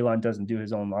sure Mm, Elon doesn't do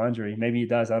his own laundry. Maybe he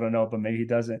does. I don't know, but maybe he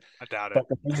doesn't. I doubt it. But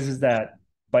the thing is that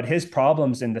but his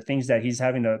problems and the things that he's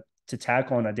having to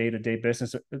tackle on a day-to-day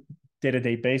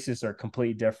basis are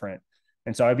completely different.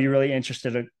 And so I'd be really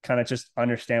interested to kind of just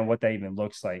understand what that even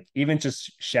looks like. Even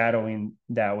just shadowing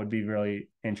that would be really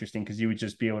interesting because you would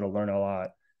just be able to learn a lot.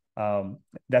 Um,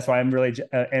 that's why I'm really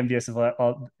envious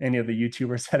of any of the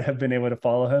YouTubers that have been able to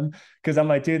follow him because I'm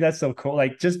like, dude, that's so cool.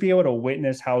 Like, just be able to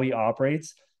witness how he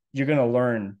operates. You're gonna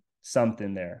learn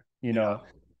something there, Yeah.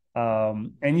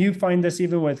 and you find this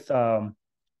even with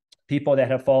people that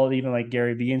have followed even like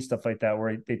Gary Vee and stuff like that,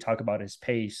 where they talk about his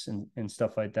pace and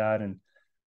stuff like that. And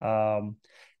um,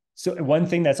 so one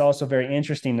thing that's also very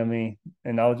interesting to me,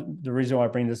 and the reason why I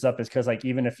bring this up is because like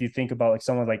even if you think about like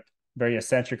someone like very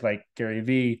eccentric like Gary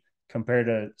Vee compared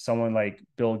to someone like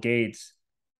Bill Gates,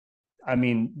 I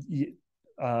mean,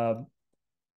 uh,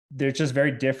 they're just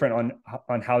very different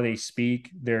on how they speak,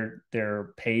 their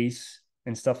pace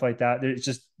and stuff like that.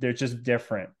 They're just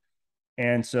different,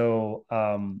 and so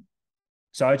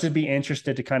I'd just be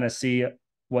interested to kind of see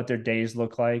what their days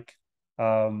look like,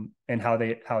 and how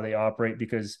they operate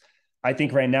because I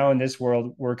think right now in this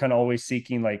world we're kind of always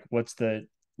seeking like what's the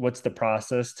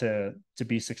process to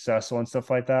be successful and stuff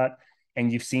like that. And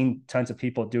you've seen tons of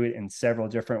people do it in several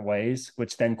different ways,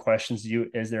 which then questions you: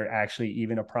 is there actually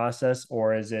even a process,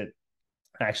 or is it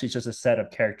actually just a set of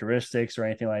characteristics or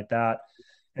anything like that?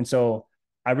 And so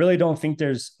I really don't think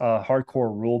there's a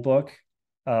hardcore rule book.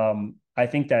 I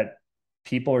think that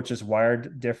people are just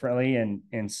wired differently,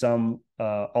 and some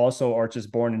also are just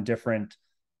born in different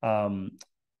um,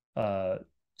 uh,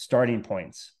 starting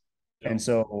points. Yep. And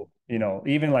so,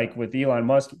 even like with Elon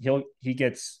Musk, he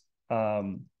gets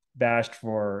bashed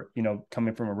for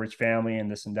coming from a rich family and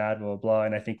this and that, blah blah blah.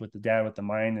 And I think with the dad with the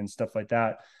mind and stuff like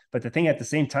that. But the thing at the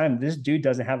same time, this dude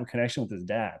doesn't have a connection with his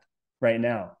dad right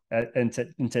now. And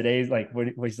in today's like what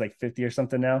he's like 50 or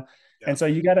something now. Yeah. And so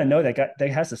you got to know that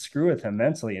has to screw with him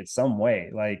mentally in some way.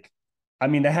 Like, I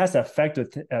mean, that has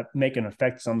to make an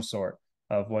effect some sort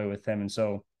of way with him. And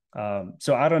so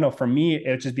So I don't know. For me, it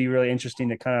would just be really interesting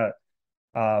to kind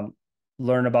of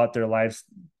learn about their lives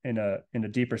in a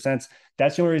deeper sense.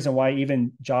 That's the only reason why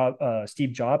even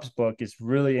Steve Jobs' book is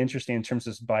really interesting in terms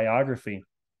of his biography,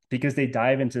 because they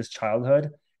dive into his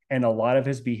childhood, and a lot of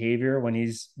his behavior when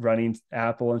he's running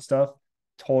Apple and stuff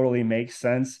totally makes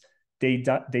sense. They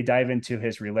dive into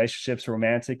his relationships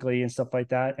romantically and stuff like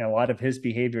that, and a lot of his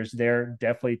behaviors there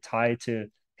definitely tied to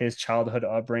his childhood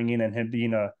upbringing and him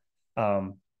being a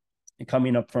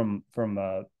coming up from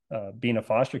being a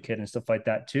foster kid and stuff like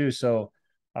that too.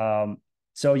 Um,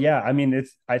 so yeah, I mean,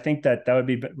 I think that would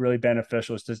be really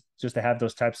beneficial, is just to have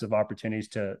those types of opportunities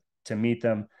to meet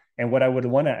them. And what I would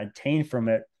want to attain from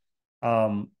it,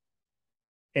 um,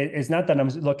 it's not that I'm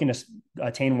looking to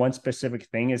attain one specific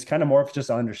thing. It's kind of more of just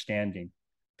understanding, Mm,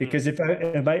 because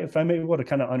if I'm able to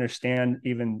kind of understand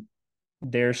even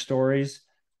their stories,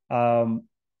 um,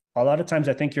 a lot of times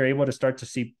I think you're able to start to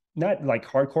see not like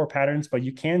hardcore patterns, but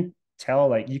you can tell,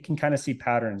 like you can kind of see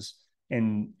patterns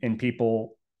in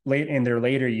people late in their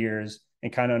later years,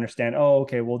 and kind of understand, oh,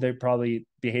 okay, well, they probably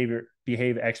behave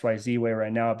XYZ way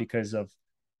right now because of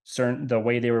certain the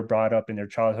way they were brought up in their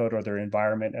childhood or their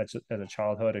environment as a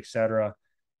childhood, etc.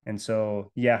 And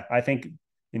so yeah, I think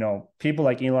people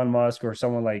like Elon Musk or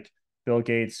someone like Bill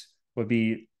Gates would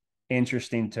be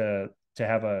interesting to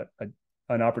have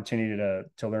an opportunity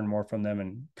to learn more from them,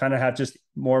 and kind of have just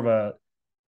more of a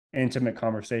intimate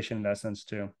conversation in that sense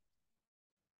too.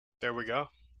 there we go.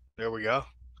 There we go.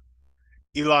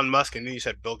 Elon Musk, and then you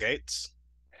said Bill Gates.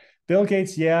 Bill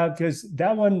Gates, yeah, because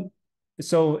that one,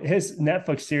 so his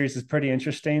Netflix series is pretty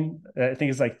interesting. I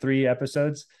think it's like 3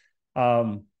 episodes.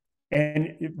 Um,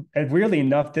 and weirdly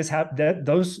enough,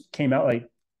 those came out like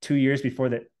 2 years before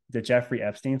the Jeffrey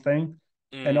Epstein thing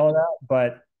and Mm, all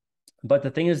that. But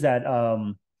the thing is that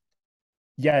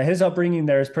yeah, his upbringing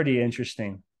there is pretty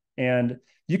interesting. And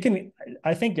you can,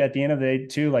 I think at the end of the day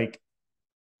too, like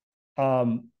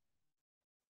um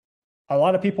a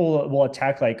lot of people will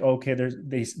attack, like, okay,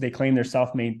 they claim they're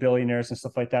self-made billionaires and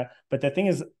stuff like that. But the thing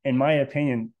is, in my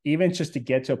opinion, even just to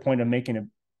get to a point of making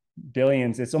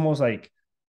billions, it's almost like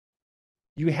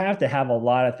you have to have a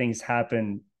lot of things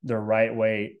happen the right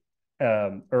way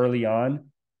early on,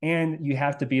 and you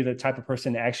have to be the type of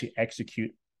person to actually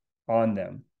execute on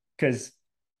them. Because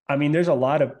I mean, there's a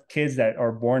lot of kids that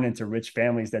are born into rich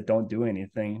families that don't do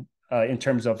anything in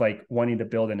terms of like wanting to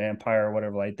build an empire or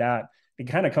whatever like that. It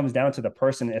kind of comes down to the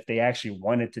person if they actually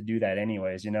wanted to do that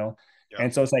anyways. yep.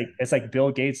 And so it's like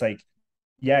Bill Gates, like,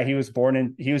 yeah, he was born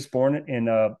in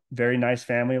a very nice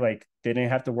family. Like they didn't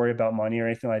have to worry about money or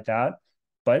anything like that.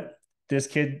 But this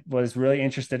kid was really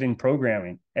interested in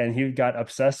programming, and he got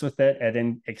obsessed with it and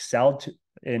then excelled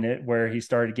in it, where he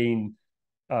started getting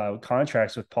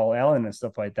contracts with Paul Allen and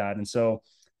stuff like that. And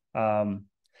um,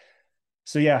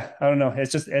 so yeah, I don't know.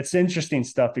 It's interesting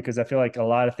stuff, because I feel like a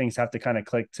lot of things have to kind of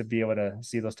click to be able to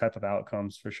see those type of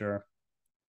outcomes for sure.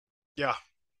 Yeah.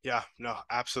 Yeah. No,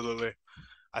 absolutely.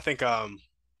 I think yeah,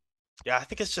 I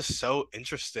think it's just so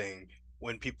interesting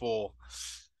when people,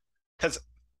 because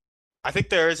I think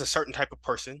there is a certain type of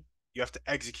person you have to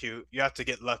execute, you have to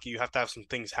get lucky, you have to have some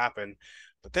things happen.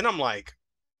 But then I'm like,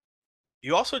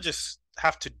 you also just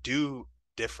have to do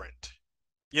different.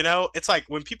 It's like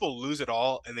when people lose it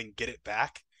all and then get it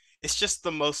back, it's just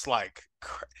the most like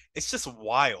it's just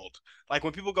wild. Like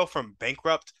when people go from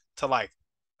bankrupt to like,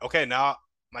 okay, now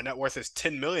my net worth is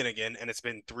 10 million again and it's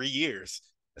been 3 years.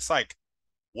 It's like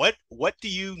what do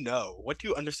you know? What do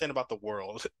you understand about the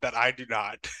world that I do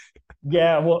not?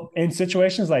 Yeah, well, in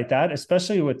situations like that,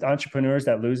 especially with entrepreneurs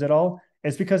that lose it all,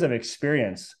 it's because of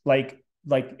experience. Like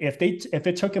if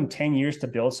it took them 10 years to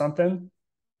build something,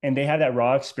 and they had that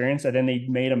raw experience, and then they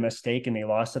made a mistake and they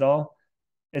lost it all,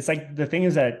 it's like the thing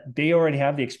is that they already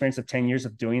have the experience of 10 years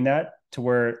of doing that, to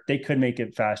where they could make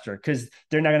it faster, because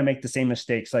they're not going to make the same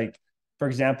mistakes. Like, for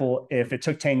example, if it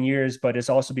took 10 years, but it's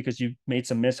also because you made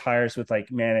some mishires with like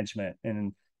management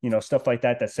and stuff like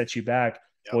that sets you back.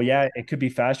 Yep. Well, yeah, it could be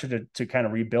faster to kind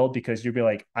of rebuild, because you'll be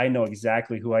like, I know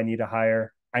exactly who I need to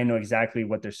hire. I know exactly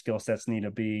what their skill sets need to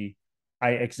be.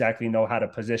 I exactly know how to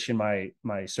position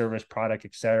my service product,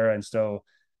 et cetera. And so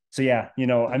yeah,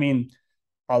 I mean,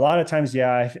 a lot of times,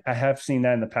 yeah, I have seen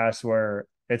that in the past, where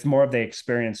it's more of the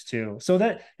experience too.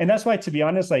 And that's why, to be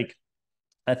honest, like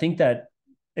I think that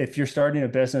if you're starting a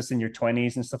business in your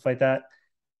 20s and stuff like that,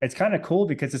 it's kind of cool,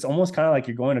 because it's almost kind of like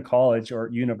you're going to college or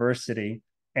university.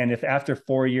 And if after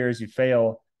 4 years you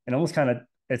fail, and almost kind of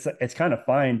it's kind of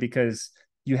fine, because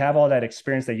you have all that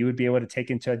experience that you would be able to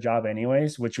take into a job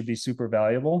anyways, which would be super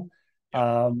valuable.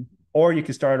 Yep. Or you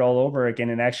could start all over again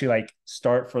and actually like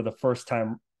start for the first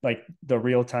time, like the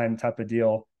real time type of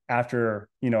deal after,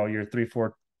 your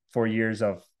 4 years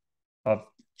of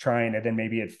trying it, and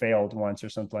maybe it failed once or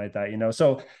something like that.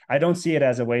 So I don't see it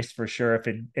as a waste for sure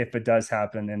if it does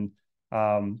happen. And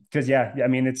because yeah, I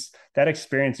mean, it's that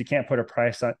experience, you can't put a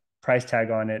price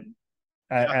tag on it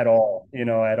Yeah. at all,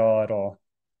 at all.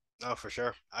 Oh, for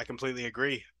sure. I completely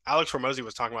agree. Alex Ramosi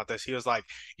was talking about this. He was like,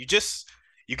 you just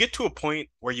you get to a point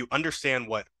where you understand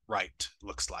what right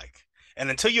looks like. And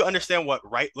until you understand what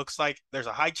right looks like, there's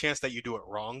a high chance that you do it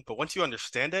wrong. But once you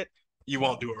understand it, you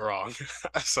won't do it wrong.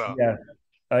 So, Yeah.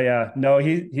 Oh yeah, no,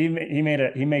 he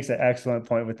makes an excellent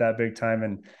point with that big time.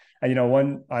 And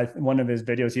one of his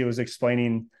videos, he was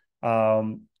explaining,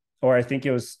 um, or I think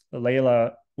it was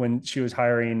Layla when she was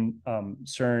hiring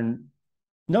CERN.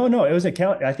 No, it was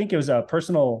account. I think it was a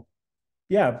personal,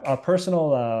 yeah, a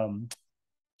personal, uh,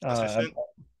 assistant.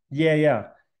 yeah, yeah.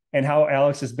 And how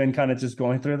Alex has been kind of just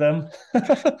going through them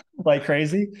like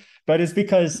crazy. But it's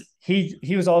because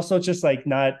he was also just like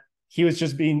not, he was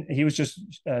just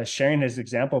sharing his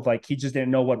example of like he just didn't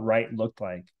know what right looked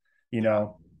like, you Yeah.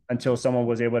 know, until someone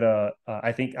was able to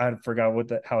I think I forgot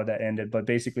how that ended, but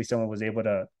basically someone was able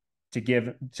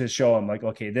to show him like,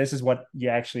 okay, this is what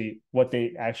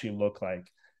they actually look like.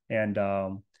 And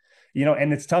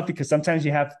and it's tough because sometimes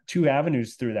you have two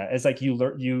avenues through that. It's like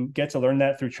you get to learn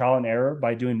that through trial and error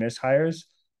by doing mishires,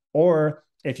 or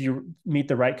if you meet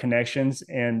the right connections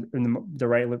and the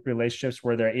right relationships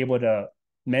where they're able to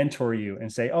mentor you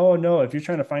and say, oh no, if you're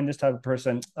trying to find this type of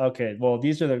person, okay, well,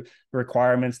 these are the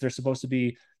requirements. They're supposed to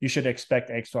be, you should expect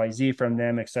XYZ from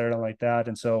them, et cetera, like that.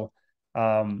 And so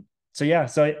yeah,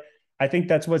 I think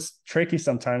that's what's tricky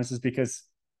sometimes, is because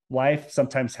life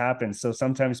sometimes happens. So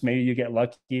sometimes maybe you get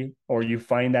lucky or you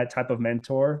find that type of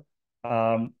mentor,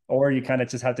 or you kind of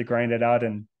just have to grind it out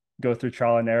and go through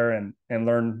trial and error and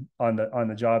learn on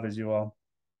the job as you will.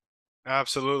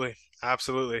 Absolutely.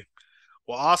 Absolutely.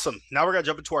 Well, awesome. Now we're gonna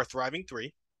jump into our thriving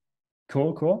three.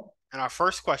 Cool, cool. And our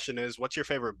first question is, what's your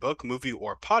favorite book, movie,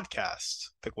 or podcast?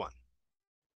 Pick one.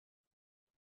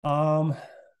 Um,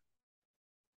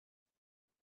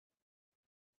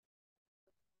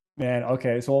 Man,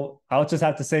 okay, so I'll just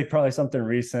have to say probably something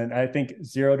recent. I think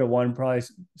 0 to 1 probably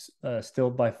still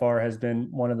by far has been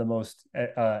one of the most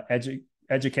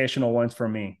educational ones for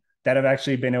me that I've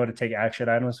actually been able to take action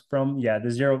items from. Yeah, the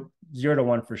zero to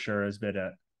one for sure has been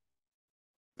it.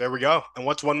 There we go. And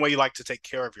what's one way you like to take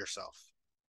care of yourself?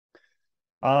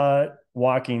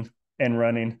 Walking and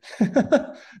running,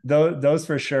 those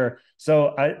for sure.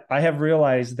 So I have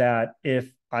realized that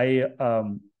if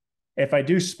I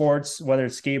do sports, whether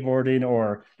it's skateboarding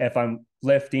or if I'm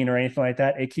lifting or anything like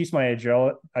that, it keeps my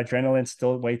adrenaline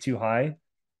still way too high,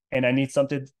 and I need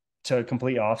something to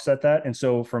completely offset that. And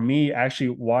so for me, actually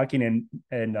walking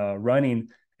and running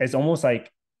is almost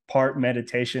like part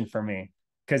meditation for me,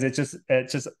 because it's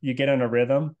just you get in a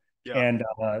rhythm, Yeah. and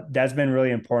that's been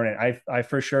really important. I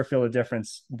for sure feel a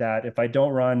difference that if I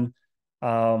don't run,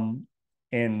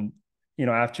 in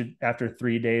after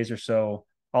 3 days or so,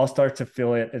 I'll start to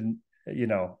feel it in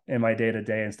my day to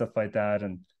day and stuff like that,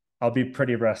 and I'll be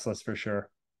pretty restless for sure.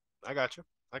 I got you.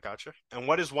 I got you. And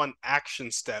what is one action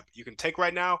step you can take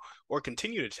right now or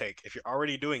continue to take if you're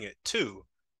already doing it to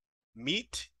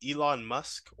meet Elon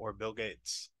Musk or Bill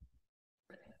Gates?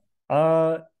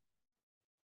 Uh,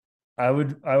 I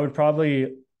would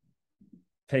probably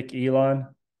pick Elon,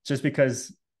 just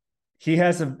because he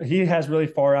has really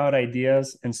far out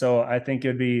ideas, and so I think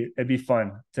it'd be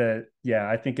fun to, yeah,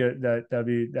 I think that'd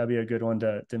be a good one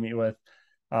to meet with.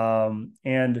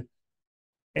 And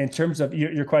in terms of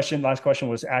your last question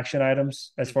was action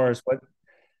items, as far Mm-hmm. as what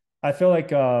I feel like,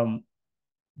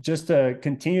 just to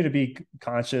continue to be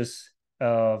conscious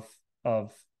of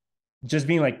just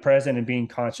being like present and being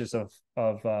conscious of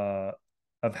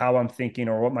how I'm thinking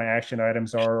or what my action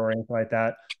items are or anything like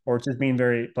that, or just being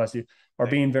very bless you, or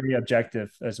Thank being very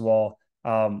objective as well.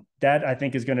 That I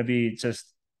think is going to be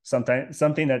just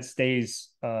something that stays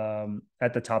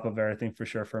at the top of everything for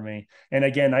sure for me. And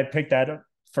again, I picked that up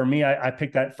for me. I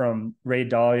picked that from Ray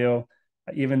Dalio,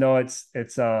 even though it's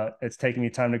taking me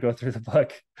time to go through the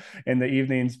book in the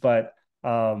evenings, but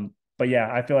yeah,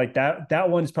 I feel like that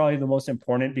one's probably the most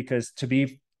important, because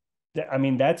I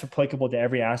mean, that's applicable to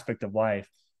every aspect of life.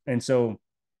 And so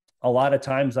a lot of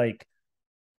times, like,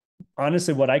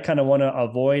 honestly, what I kind of want to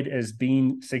avoid is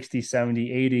being 60,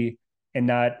 70, 80, and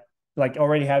not like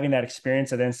already having that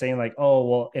experience and then saying like, oh,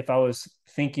 well, if I was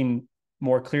thinking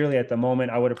more clearly at the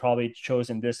moment, I would have probably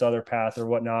chosen this other path or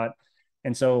whatnot.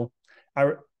 And so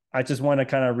I, I just want to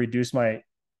kind of reduce my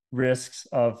risks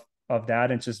of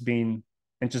that, and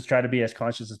just try to be as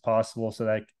conscious as possible, so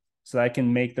that I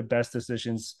can make the best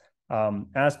decisions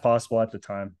as possible at the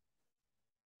time.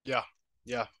 Yeah,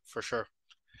 yeah, for sure.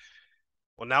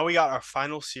 Well, now we got our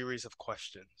final series of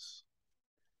questions.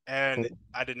 And Cool.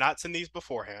 I did not send these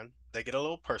beforehand. They get a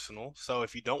little personal. So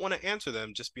if you don't want to answer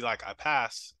them, just be like, I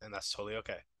pass, and that's totally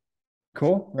okay.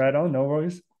 Cool. Right on. No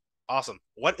worries. Awesome.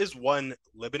 What is one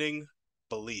limiting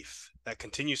belief that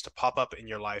continues to pop up in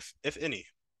your life, if any?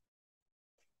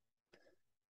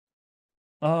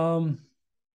 Um,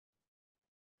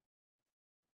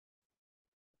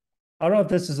 I don't know if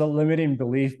this is a limiting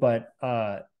belief, but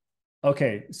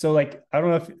okay. So like, I don't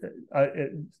know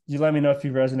if you let me know if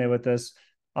you resonate with this.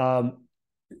 Um,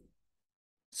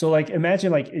 so like,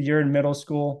 imagine like you're in middle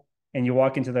school and you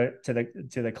walk into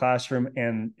the classroom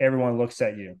and everyone looks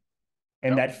at you,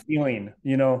 and Yep. that feeling,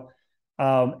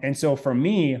 and so for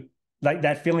me, like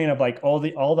that feeling of like all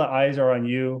the eyes are on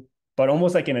you, but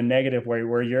almost like in a negative way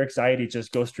where your anxiety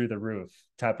just goes through the roof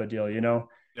type of deal.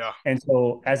 Yeah. And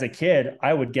so as a kid,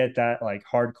 I would get that like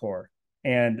hardcore.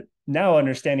 And now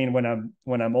understanding when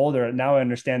I'm older, now I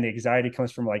understand the anxiety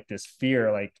comes from like this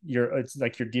fear, like it's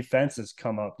like your defenses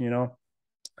come up.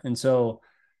 And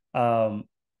um,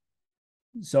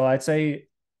 so I'd say,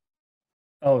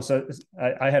 oh, so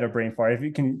I had a brain fart. If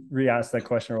you can re-ask that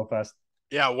question real fast.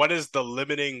 Yeah. What is the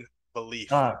limiting belief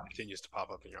that Ah, continues to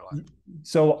pop up in your life?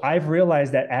 so I've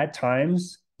realized that at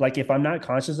times, like if I'm not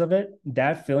conscious of it,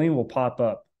 that feeling will pop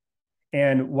up.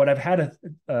 And what I've had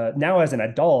now as an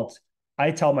adult,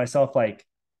 I tell myself like,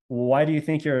 why do you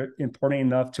think you're important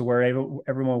enough to where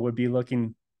everyone would be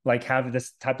looking like have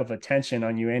this type of attention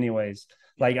on you anyways?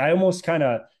 Like I almost kind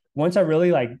of once I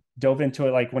really like dove into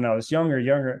it, like when I was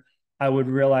younger, I would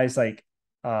realize like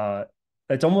uh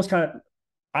it's almost kind of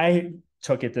I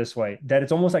took it this way that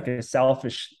it's almost like a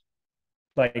selfish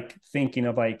like thinking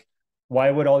of like why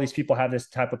would all these people have this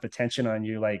type of attention on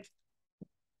you like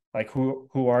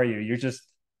who are you? You're just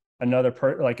another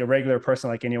like a regular person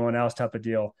like anyone else type of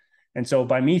deal. And so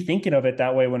by me thinking of it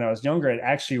that way when I was younger, it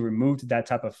actually removed that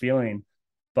type of feeling.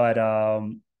 But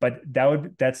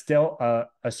that's still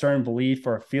a certain belief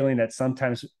or a feeling that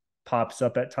sometimes pops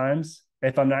up at times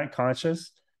if I'm not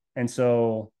conscious. And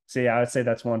so yeah, I would say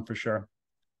that's one for sure.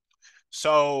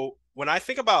 So when I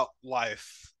think about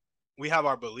life, we have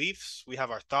our beliefs, we have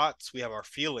our thoughts, we have our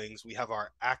feelings, we have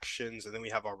our actions, and then we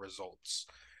have our results.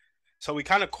 So we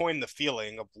kind of coined the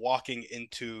feeling of walking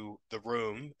into the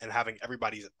room and having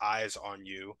everybody's eyes on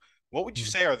you. What would you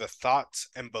say are the thoughts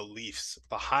and beliefs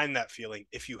behind that feeling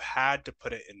if you had to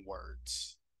put it in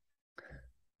words?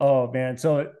 Oh man.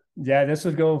 So yeah, this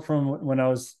would go from when I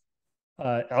was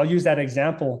I'll use that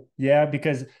example. Yeah,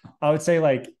 because I would say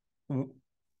like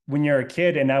when you're a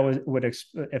kid and I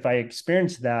if I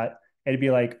experienced that, it'd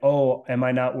be like, oh, am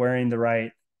I not wearing the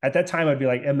right? At that time, I'd be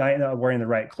like, am I not wearing the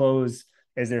right clothes?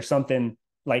 Is there something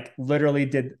like literally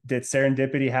did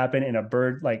serendipity happen and a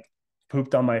bird like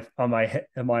pooped on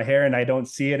my hair and I don't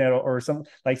see it or some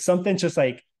like something just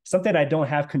like something I don't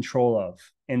have control of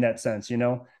in that sense.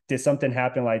 Did something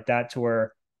happen like that to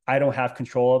where I don't have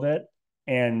control of it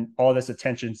and all this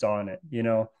attention's on it.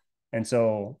 And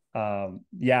so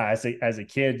yeah, as a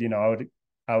kid,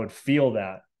 I would feel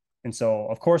that. And so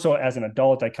of course, so as an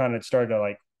adult, I kind of started to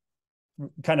like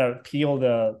kind of peel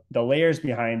the layers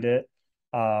behind it.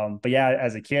 But yeah,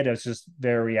 as a kid, I was just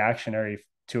very reactionary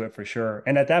to it for sure.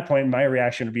 And at that point, my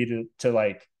reaction would be to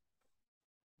like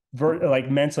like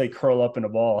mentally curl up in a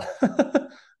ball.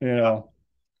 you Yeah. know.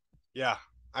 Yeah,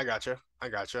 I gotcha. I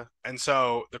gotcha. And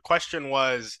so the question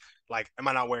was like, am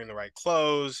I not wearing the right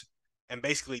clothes? And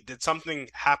basically, did something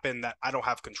happen that I don't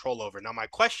have control over? Now, my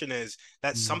question is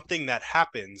that Mm. something that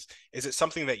happens, is it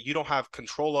something that you don't have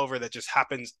control over that just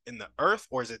happens in the earth,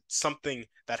 or is it something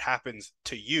that happens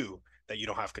to you that you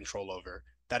don't have control over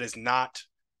that is not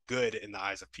good in the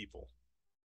eyes of people?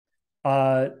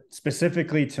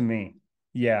 Specifically to me,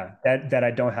 yeah, that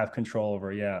I don't have control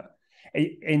over, yeah.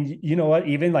 And you know what?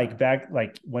 Even like back,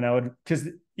 like when I would, because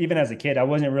even as a kid, I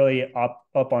wasn't really up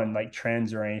on like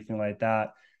trends or anything like that,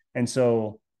 and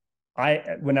so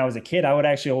when I was a kid, I would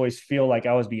actually always feel like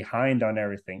I was behind on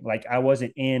everything, like I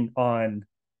wasn't in on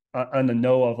the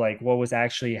know of like what was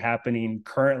actually happening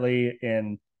currently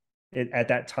in it at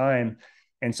that time,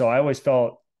 and so I always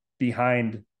felt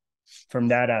behind from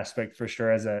that aspect for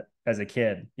sure as a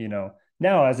kid.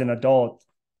 Now as an adult,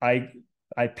 I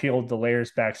peeled the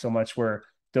layers back so much where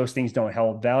those things don't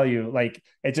hold value. Like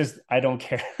it just I don't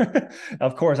care.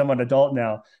 Of course, I'm an adult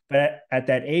now, but at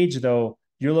that age though,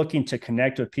 you're looking to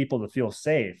connect with people to feel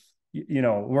safe.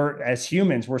 We're as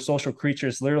humans, we're social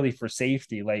creatures literally for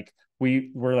safety. Like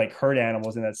we're like herd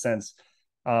animals in that sense.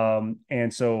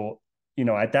 And so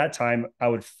at that time I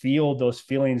would feel those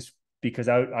feelings because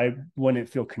I wouldn't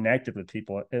feel connected with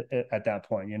people at that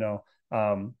point.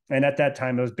 And at that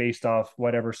time, it was based off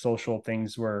whatever social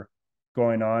things were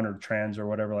going on or trends or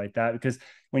whatever like that. Because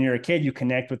when you're a kid, you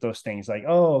connect with those things like,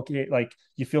 oh, okay, like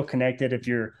you feel connected if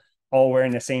you're all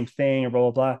wearing the same thing or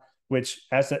blah, blah, blah. Which,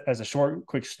 as a short,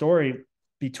 quick story,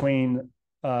 between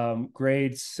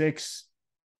grade six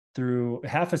through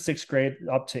half of sixth grade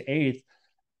up to eighth,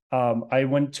 I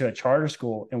went to a charter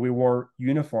school and we wore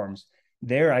uniforms.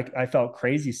 There, I felt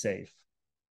crazy safe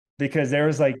because there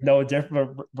was like no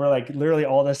different. We're like literally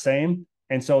all the same.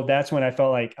 And so that's when I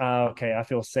felt like, oh, okay, I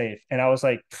feel safe. And I was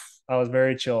like, I was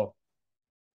very chill.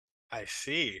 I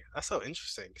see. That's so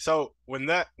interesting. So when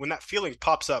that feeling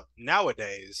pops up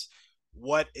nowadays,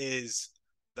 what is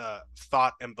the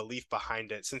thought and belief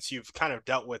behind it? Since you've kind of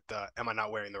dealt with the am I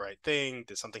not wearing the right thing?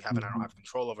 Did something happen I don't Mhm. have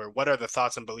control over? What are the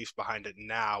thoughts and beliefs behind it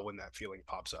now when that feeling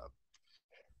pops up?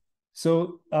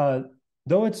 So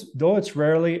though it's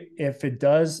rarely, if it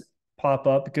does pop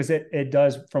up, because it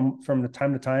does from the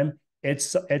time to time,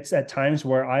 it's at times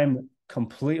where I'm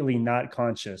completely not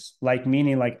conscious, like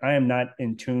meaning like I am not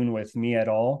in tune with me at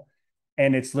all.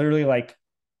 And it's literally like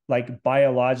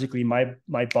biologically my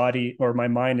body or my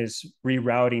mind is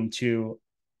rerouting to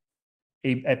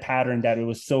a pattern that it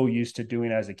was so used to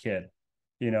doing as a kid,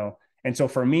 you know. And so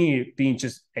for me, being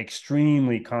just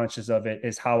extremely conscious of it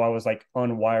is how I was like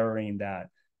unwiring that.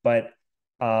 But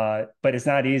it's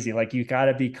not easy. Like you got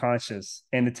to be conscious,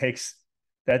 and it takes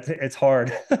that. It's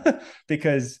hard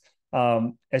because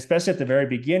especially at the very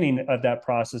beginning of that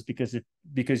process,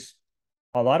 because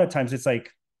a lot of times it's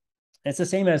the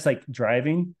same as like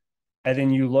driving, and then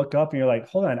you look up and you're like,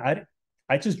 hold on,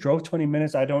 I just drove 20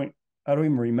 minutes. I don't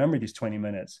even remember these 20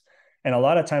 minutes. And a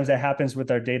lot of times that happens with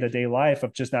our day-to-day life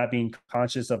of just not being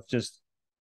conscious of just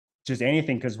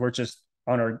anything because we're just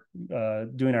on our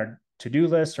doing our to-do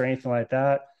list or anything like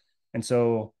that. And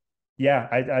so yeah,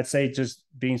 I'd say just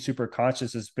being super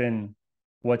conscious has been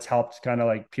what's helped kind of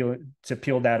like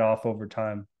peel that off over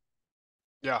time.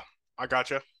 Yeah, I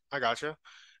gotcha. I gotcha.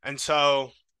 And so,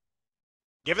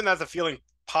 given that the feeling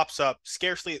pops up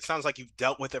scarcely, it sounds like you've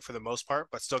dealt with it for the most part,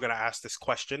 but still going to ask this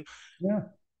question. Yeah.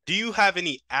 Do you have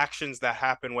any actions that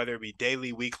happen, whether it be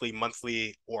daily, weekly,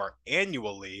 monthly, or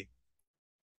annually?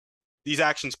 These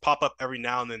actions pop up every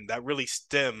now and then that really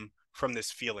stem from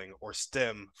this feeling or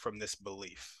stem from this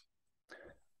belief.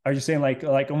 Are you saying like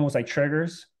almost like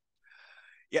triggers?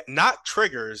 Yeah, not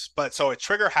triggers, but so a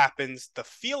trigger happens, the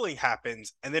feeling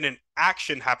happens, and then an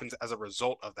action happens as a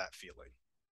result of that feeling.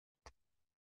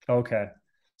 Okay.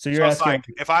 So you're So it's asking like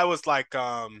like,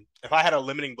 if I had a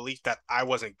limiting belief that I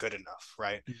wasn't good enough,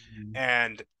 right?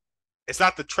 And it's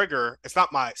not the trigger, it's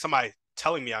not my somebody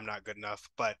telling me I'm not good enough,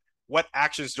 but what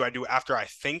actions do I do after I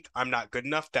think I'm not good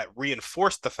enough that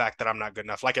reinforce the fact that I'm not good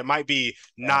enough? Like it might be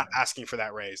not asking for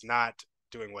that raise, not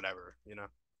doing whatever, you know?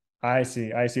 I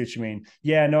see. I see what you mean.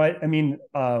 Yeah, no, I mean,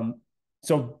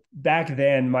 so back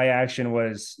then my action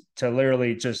was to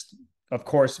literally just, of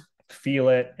course, feel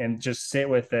it and just sit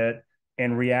with it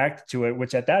and react to it,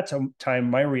 which at that time,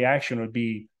 my reaction would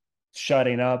be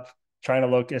shutting up, trying to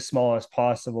look as small as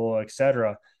possible,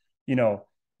 etc. You know,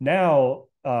 now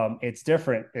it's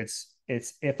different. It's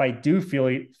if I do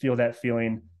feel that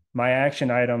feeling, my action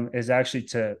item is actually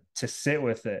to sit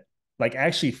with it, like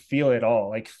actually feel it all,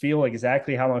 like feel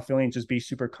exactly how I'm feeling, just be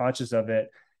super conscious of it.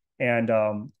 And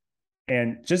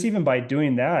just even by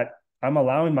doing that, I'm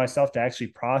allowing myself to actually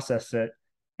process it.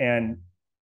 And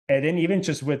and then even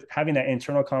just with having that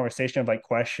internal conversation of like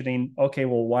questioning, okay,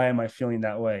 well, why am I feeling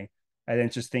that way? And then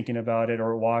just thinking about it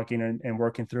or walking and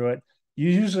working through it. You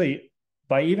usually,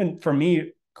 by even for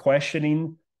me,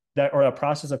 questioning that or a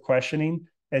process of questioning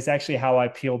is actually how I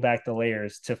peel back the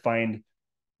layers to find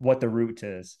what the root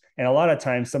is. And a lot of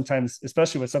times, sometimes,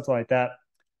 especially with something like that,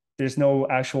 there's no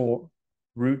actual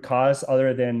root cause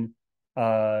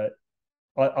uh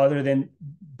other than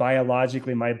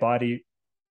biologically my body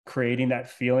creating that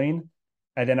feeling.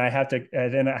 And then I have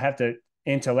to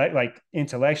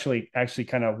intellectually actually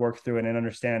kind of work through it and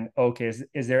understand, okay,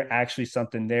 is there actually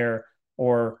something there,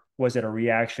 or was it a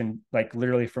reaction like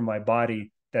literally from my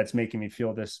body that's making me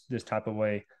feel this type of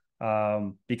way?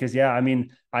 Because yeah, I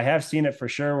mean, I have seen it for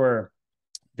sure where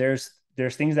there's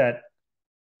things that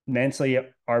mentally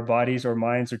our bodies or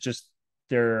minds are just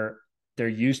they're they're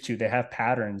used to, they have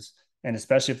patterns, and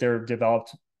especially if they're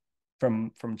developed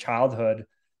from childhood.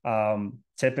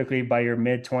 Typically by your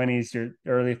mid 20s, your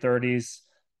early 30s,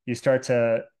 you start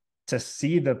to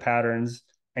see the patterns,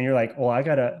 and you're like,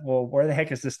 well, where the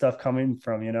heck is this stuff coming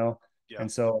from, Yeah.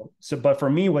 and but for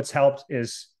me, what's helped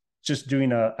is just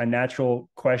doing a natural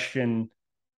question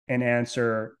and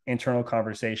answer internal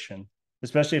conversation.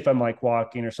 especially if I'm like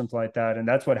walking or something like that. And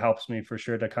that's what helps me for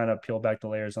sure to kind of peel back the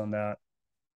layers on that.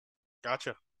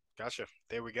 Gotcha. Gotcha.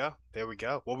 There we go. There we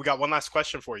go. Well, we got one last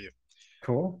question for you.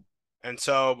 Cool. And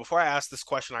so before I ask this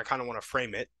question, I kind of want to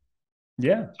frame it.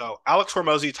 Yeah. So Alex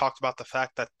Hormozy talked about the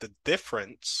fact that the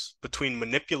difference between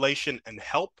manipulation and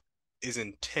help is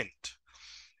intent.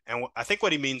 And I think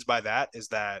what he means by that is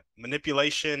that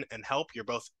manipulation and help, you're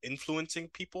both influencing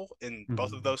people in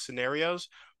both of Mhm. those scenarios,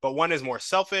 but one is more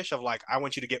selfish of like, I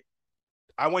want you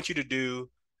to do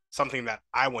something that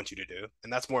I want you to do.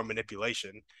 And that's more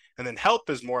manipulation. And then help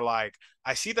is more like,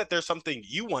 I see that there's something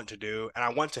you want to do and I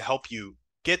want to help you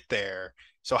get there.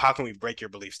 So how can we break your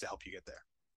beliefs to help you get there?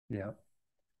 Yeah.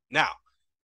 Now,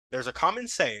 there's a common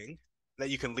saying that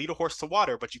you can lead a horse to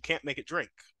water, but you can't make it drink.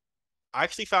 I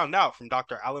actually found out from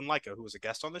Dr. Alan Leica, who was a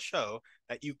guest on the show,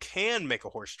 that you can make a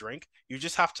horse drink. You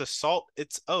just have to salt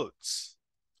its oats.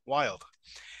 Wild.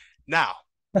 Now,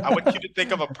 I want you to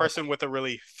think of a person with a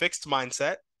really fixed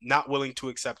mindset, not willing to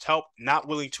accept help, not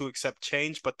willing to accept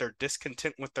change, but they're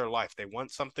discontent with their life. They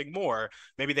want something more.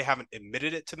 Maybe they haven't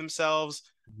admitted it to themselves,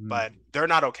 Mhm. but they're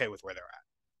not okay with where they're at.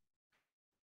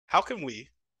 How can we,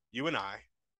 you and I,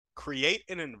 create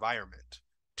an environment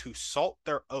to salt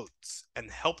their oats and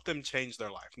help them change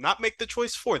their life? Not make the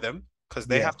choice for them, because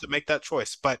they Yeah. have to make that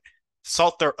choice, but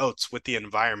salt their oats with the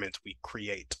environment we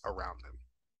create around them.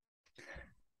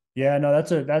 Yeah, no,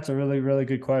 that's a really, really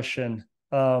good question.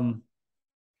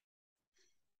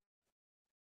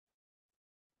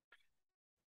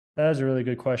 That is a really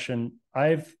good question.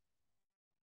 As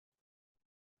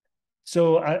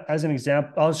an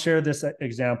example, I'll share this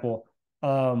example.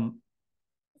 Um,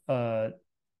 uh,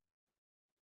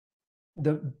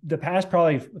 the past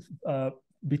probably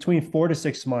between 4 to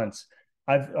 6 months,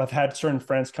 I've had certain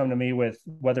friends come to me with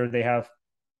whether they have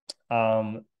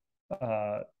um,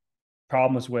 uh,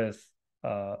 problems with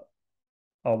uh,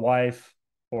 a wife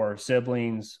or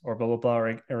siblings or blah blah blah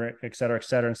or et cetera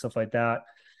and stuff like that.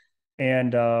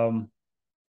 And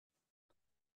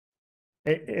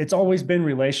it's always been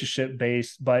relationship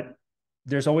based, but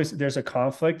there's a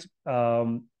conflict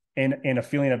and a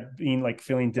feeling of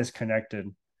feeling disconnected.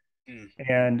 Mm,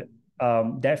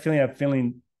 And that feeling of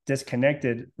feeling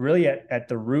disconnected really at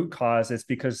the root cause is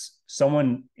because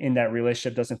someone in that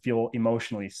relationship doesn't feel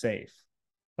emotionally safe.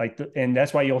 And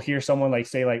that's why you'll hear someone like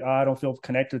say like, oh, I don't feel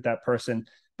connected with that person.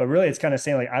 But really it's kind of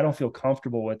saying like, I don't feel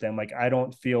comfortable with them. Like I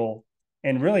don't feel,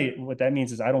 and really what that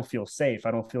means is I don't feel safe.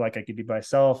 I don't feel like I could be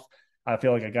myself. I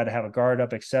feel like I got to have a guard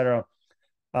up, etc.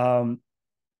 Um,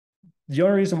 the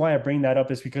only reason why I bring that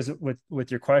up is because with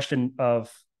your question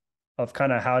of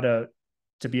kind of how to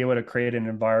be able to create an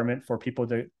environment for people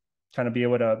to kind of be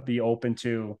able to be open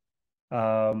to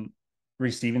um,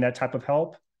 receiving that type of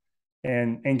help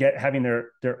and get having their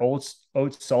oats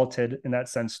salted in that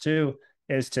sense too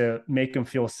is to make them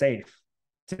feel safe,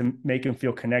 to make them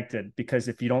feel connected. Because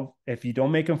if you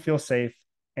don't make them feel safe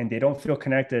and they don't feel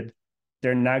connected,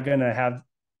 they're not gonna have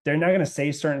they're not gonna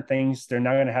say certain things. They're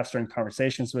not gonna have certain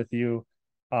conversations with you,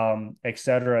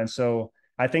 etc. And so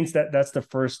I think that's the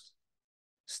first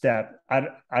step.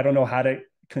 I don't know how to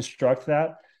construct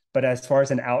that, but as far as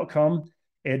an outcome,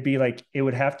 it'd be like it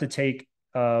would have to take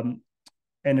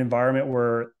an environment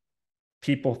where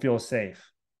people feel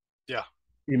safe yeah.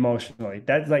 emotionally.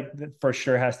 That like for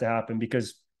sure has to happen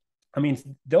because I mean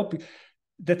they'll be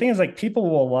the thing is like people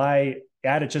will lie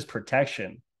at it just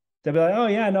protection. They'll be like, oh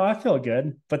yeah, no, I feel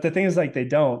good. But the thing is like they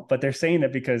don't, but they're saying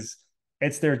it because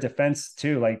it's their defense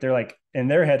too. Like they're like in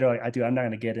their head, they're like, I'm not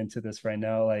gonna get into this right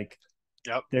now. Like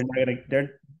Yep. they're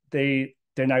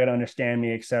not gonna understand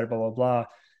me, et cetera, blah, blah, blah.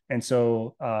 And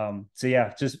so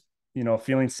yeah, just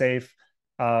feeling safe.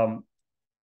 Um,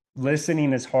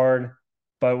 Listening is hard,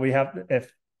 but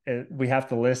if we have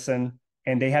to listen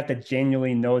and they have to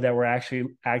genuinely know that we're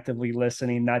actually actively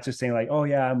listening, not just saying like, oh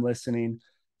yeah, I'm listening.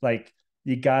 Like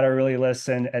you gotta really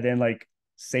listen and then like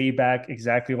say back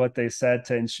exactly what they said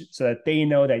so that they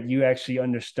know that you actually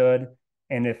understood.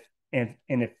 And if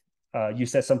you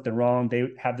said something wrong, they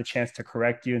have the chance to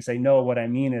correct you and say, no, what I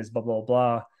mean is blah blah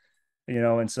blah.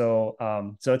 And so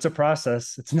it's a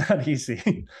process. It's not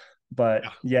easy, but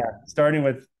Yeah. yeah, starting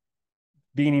with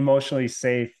being emotionally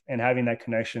safe and having that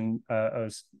connection,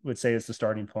 would say is the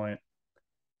starting point.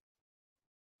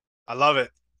 I love it.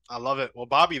 I love it. Well,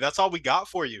 Bobby, that's all we got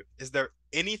for you. Is there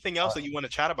anything else that you Awesome. want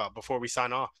to chat about before we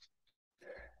sign off?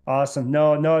 Awesome.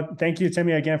 No, no, thank you,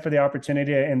 Timmy, again for the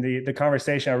opportunity and the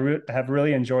conversation. Have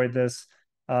really enjoyed this.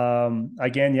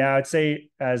 Again, yeah, I'd say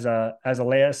as a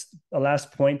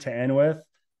last point to end with,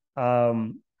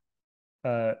 um,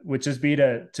 would just be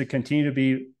to continue to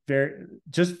be very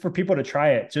just for people to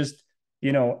try it. Just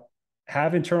you know,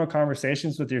 have internal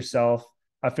conversations with yourself.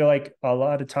 I feel like a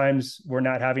lot of times we're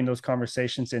not having those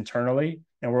conversations internally,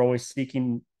 and we're always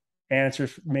seeking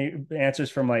answers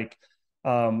from like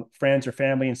friends or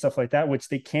family and stuff like that, which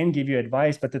they can give you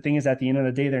advice. But the thing is, at the end of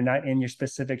the day, they're not in your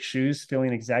specific shoes,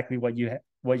 feeling exactly what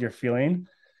you're feeling.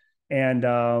 And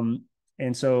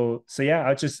so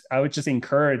yeah, I would just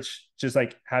encourage just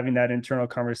like having that internal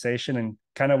conversation, and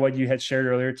kind of what you had shared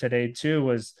earlier today too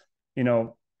was,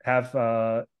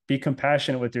 have be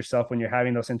compassionate with yourself when you're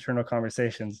having those internal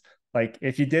conversations. Like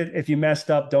if you messed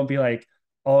up, don't be like,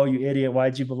 oh, you idiot,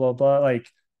 why'd you blah blah blah.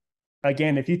 Like,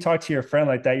 again, if you talk to your friend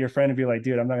like that, your friend would be like,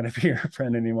 dude, I'm not going to be your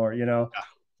friend anymore. Yeah,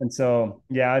 And so,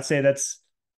 yeah, I'd say that's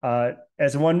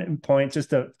as one point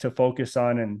just to focus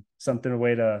on, and something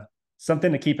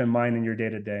to keep in mind in your day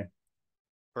to day.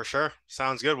 for sure.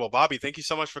 Sounds good. Well, Bobby, thank you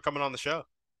so much for coming on the show.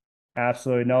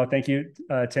 Absolutely. No, thank you,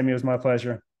 Timmy. It was my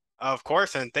pleasure. Of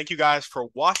course, and thank you guys for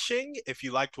watching. If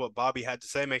you liked what Bobby had to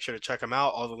say, make sure to check him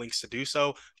out. All the links to do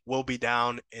so will be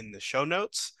down in the show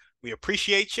notes. We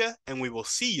appreciate you, and we will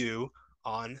see you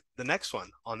on the next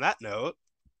one. On that note,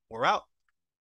 we're out.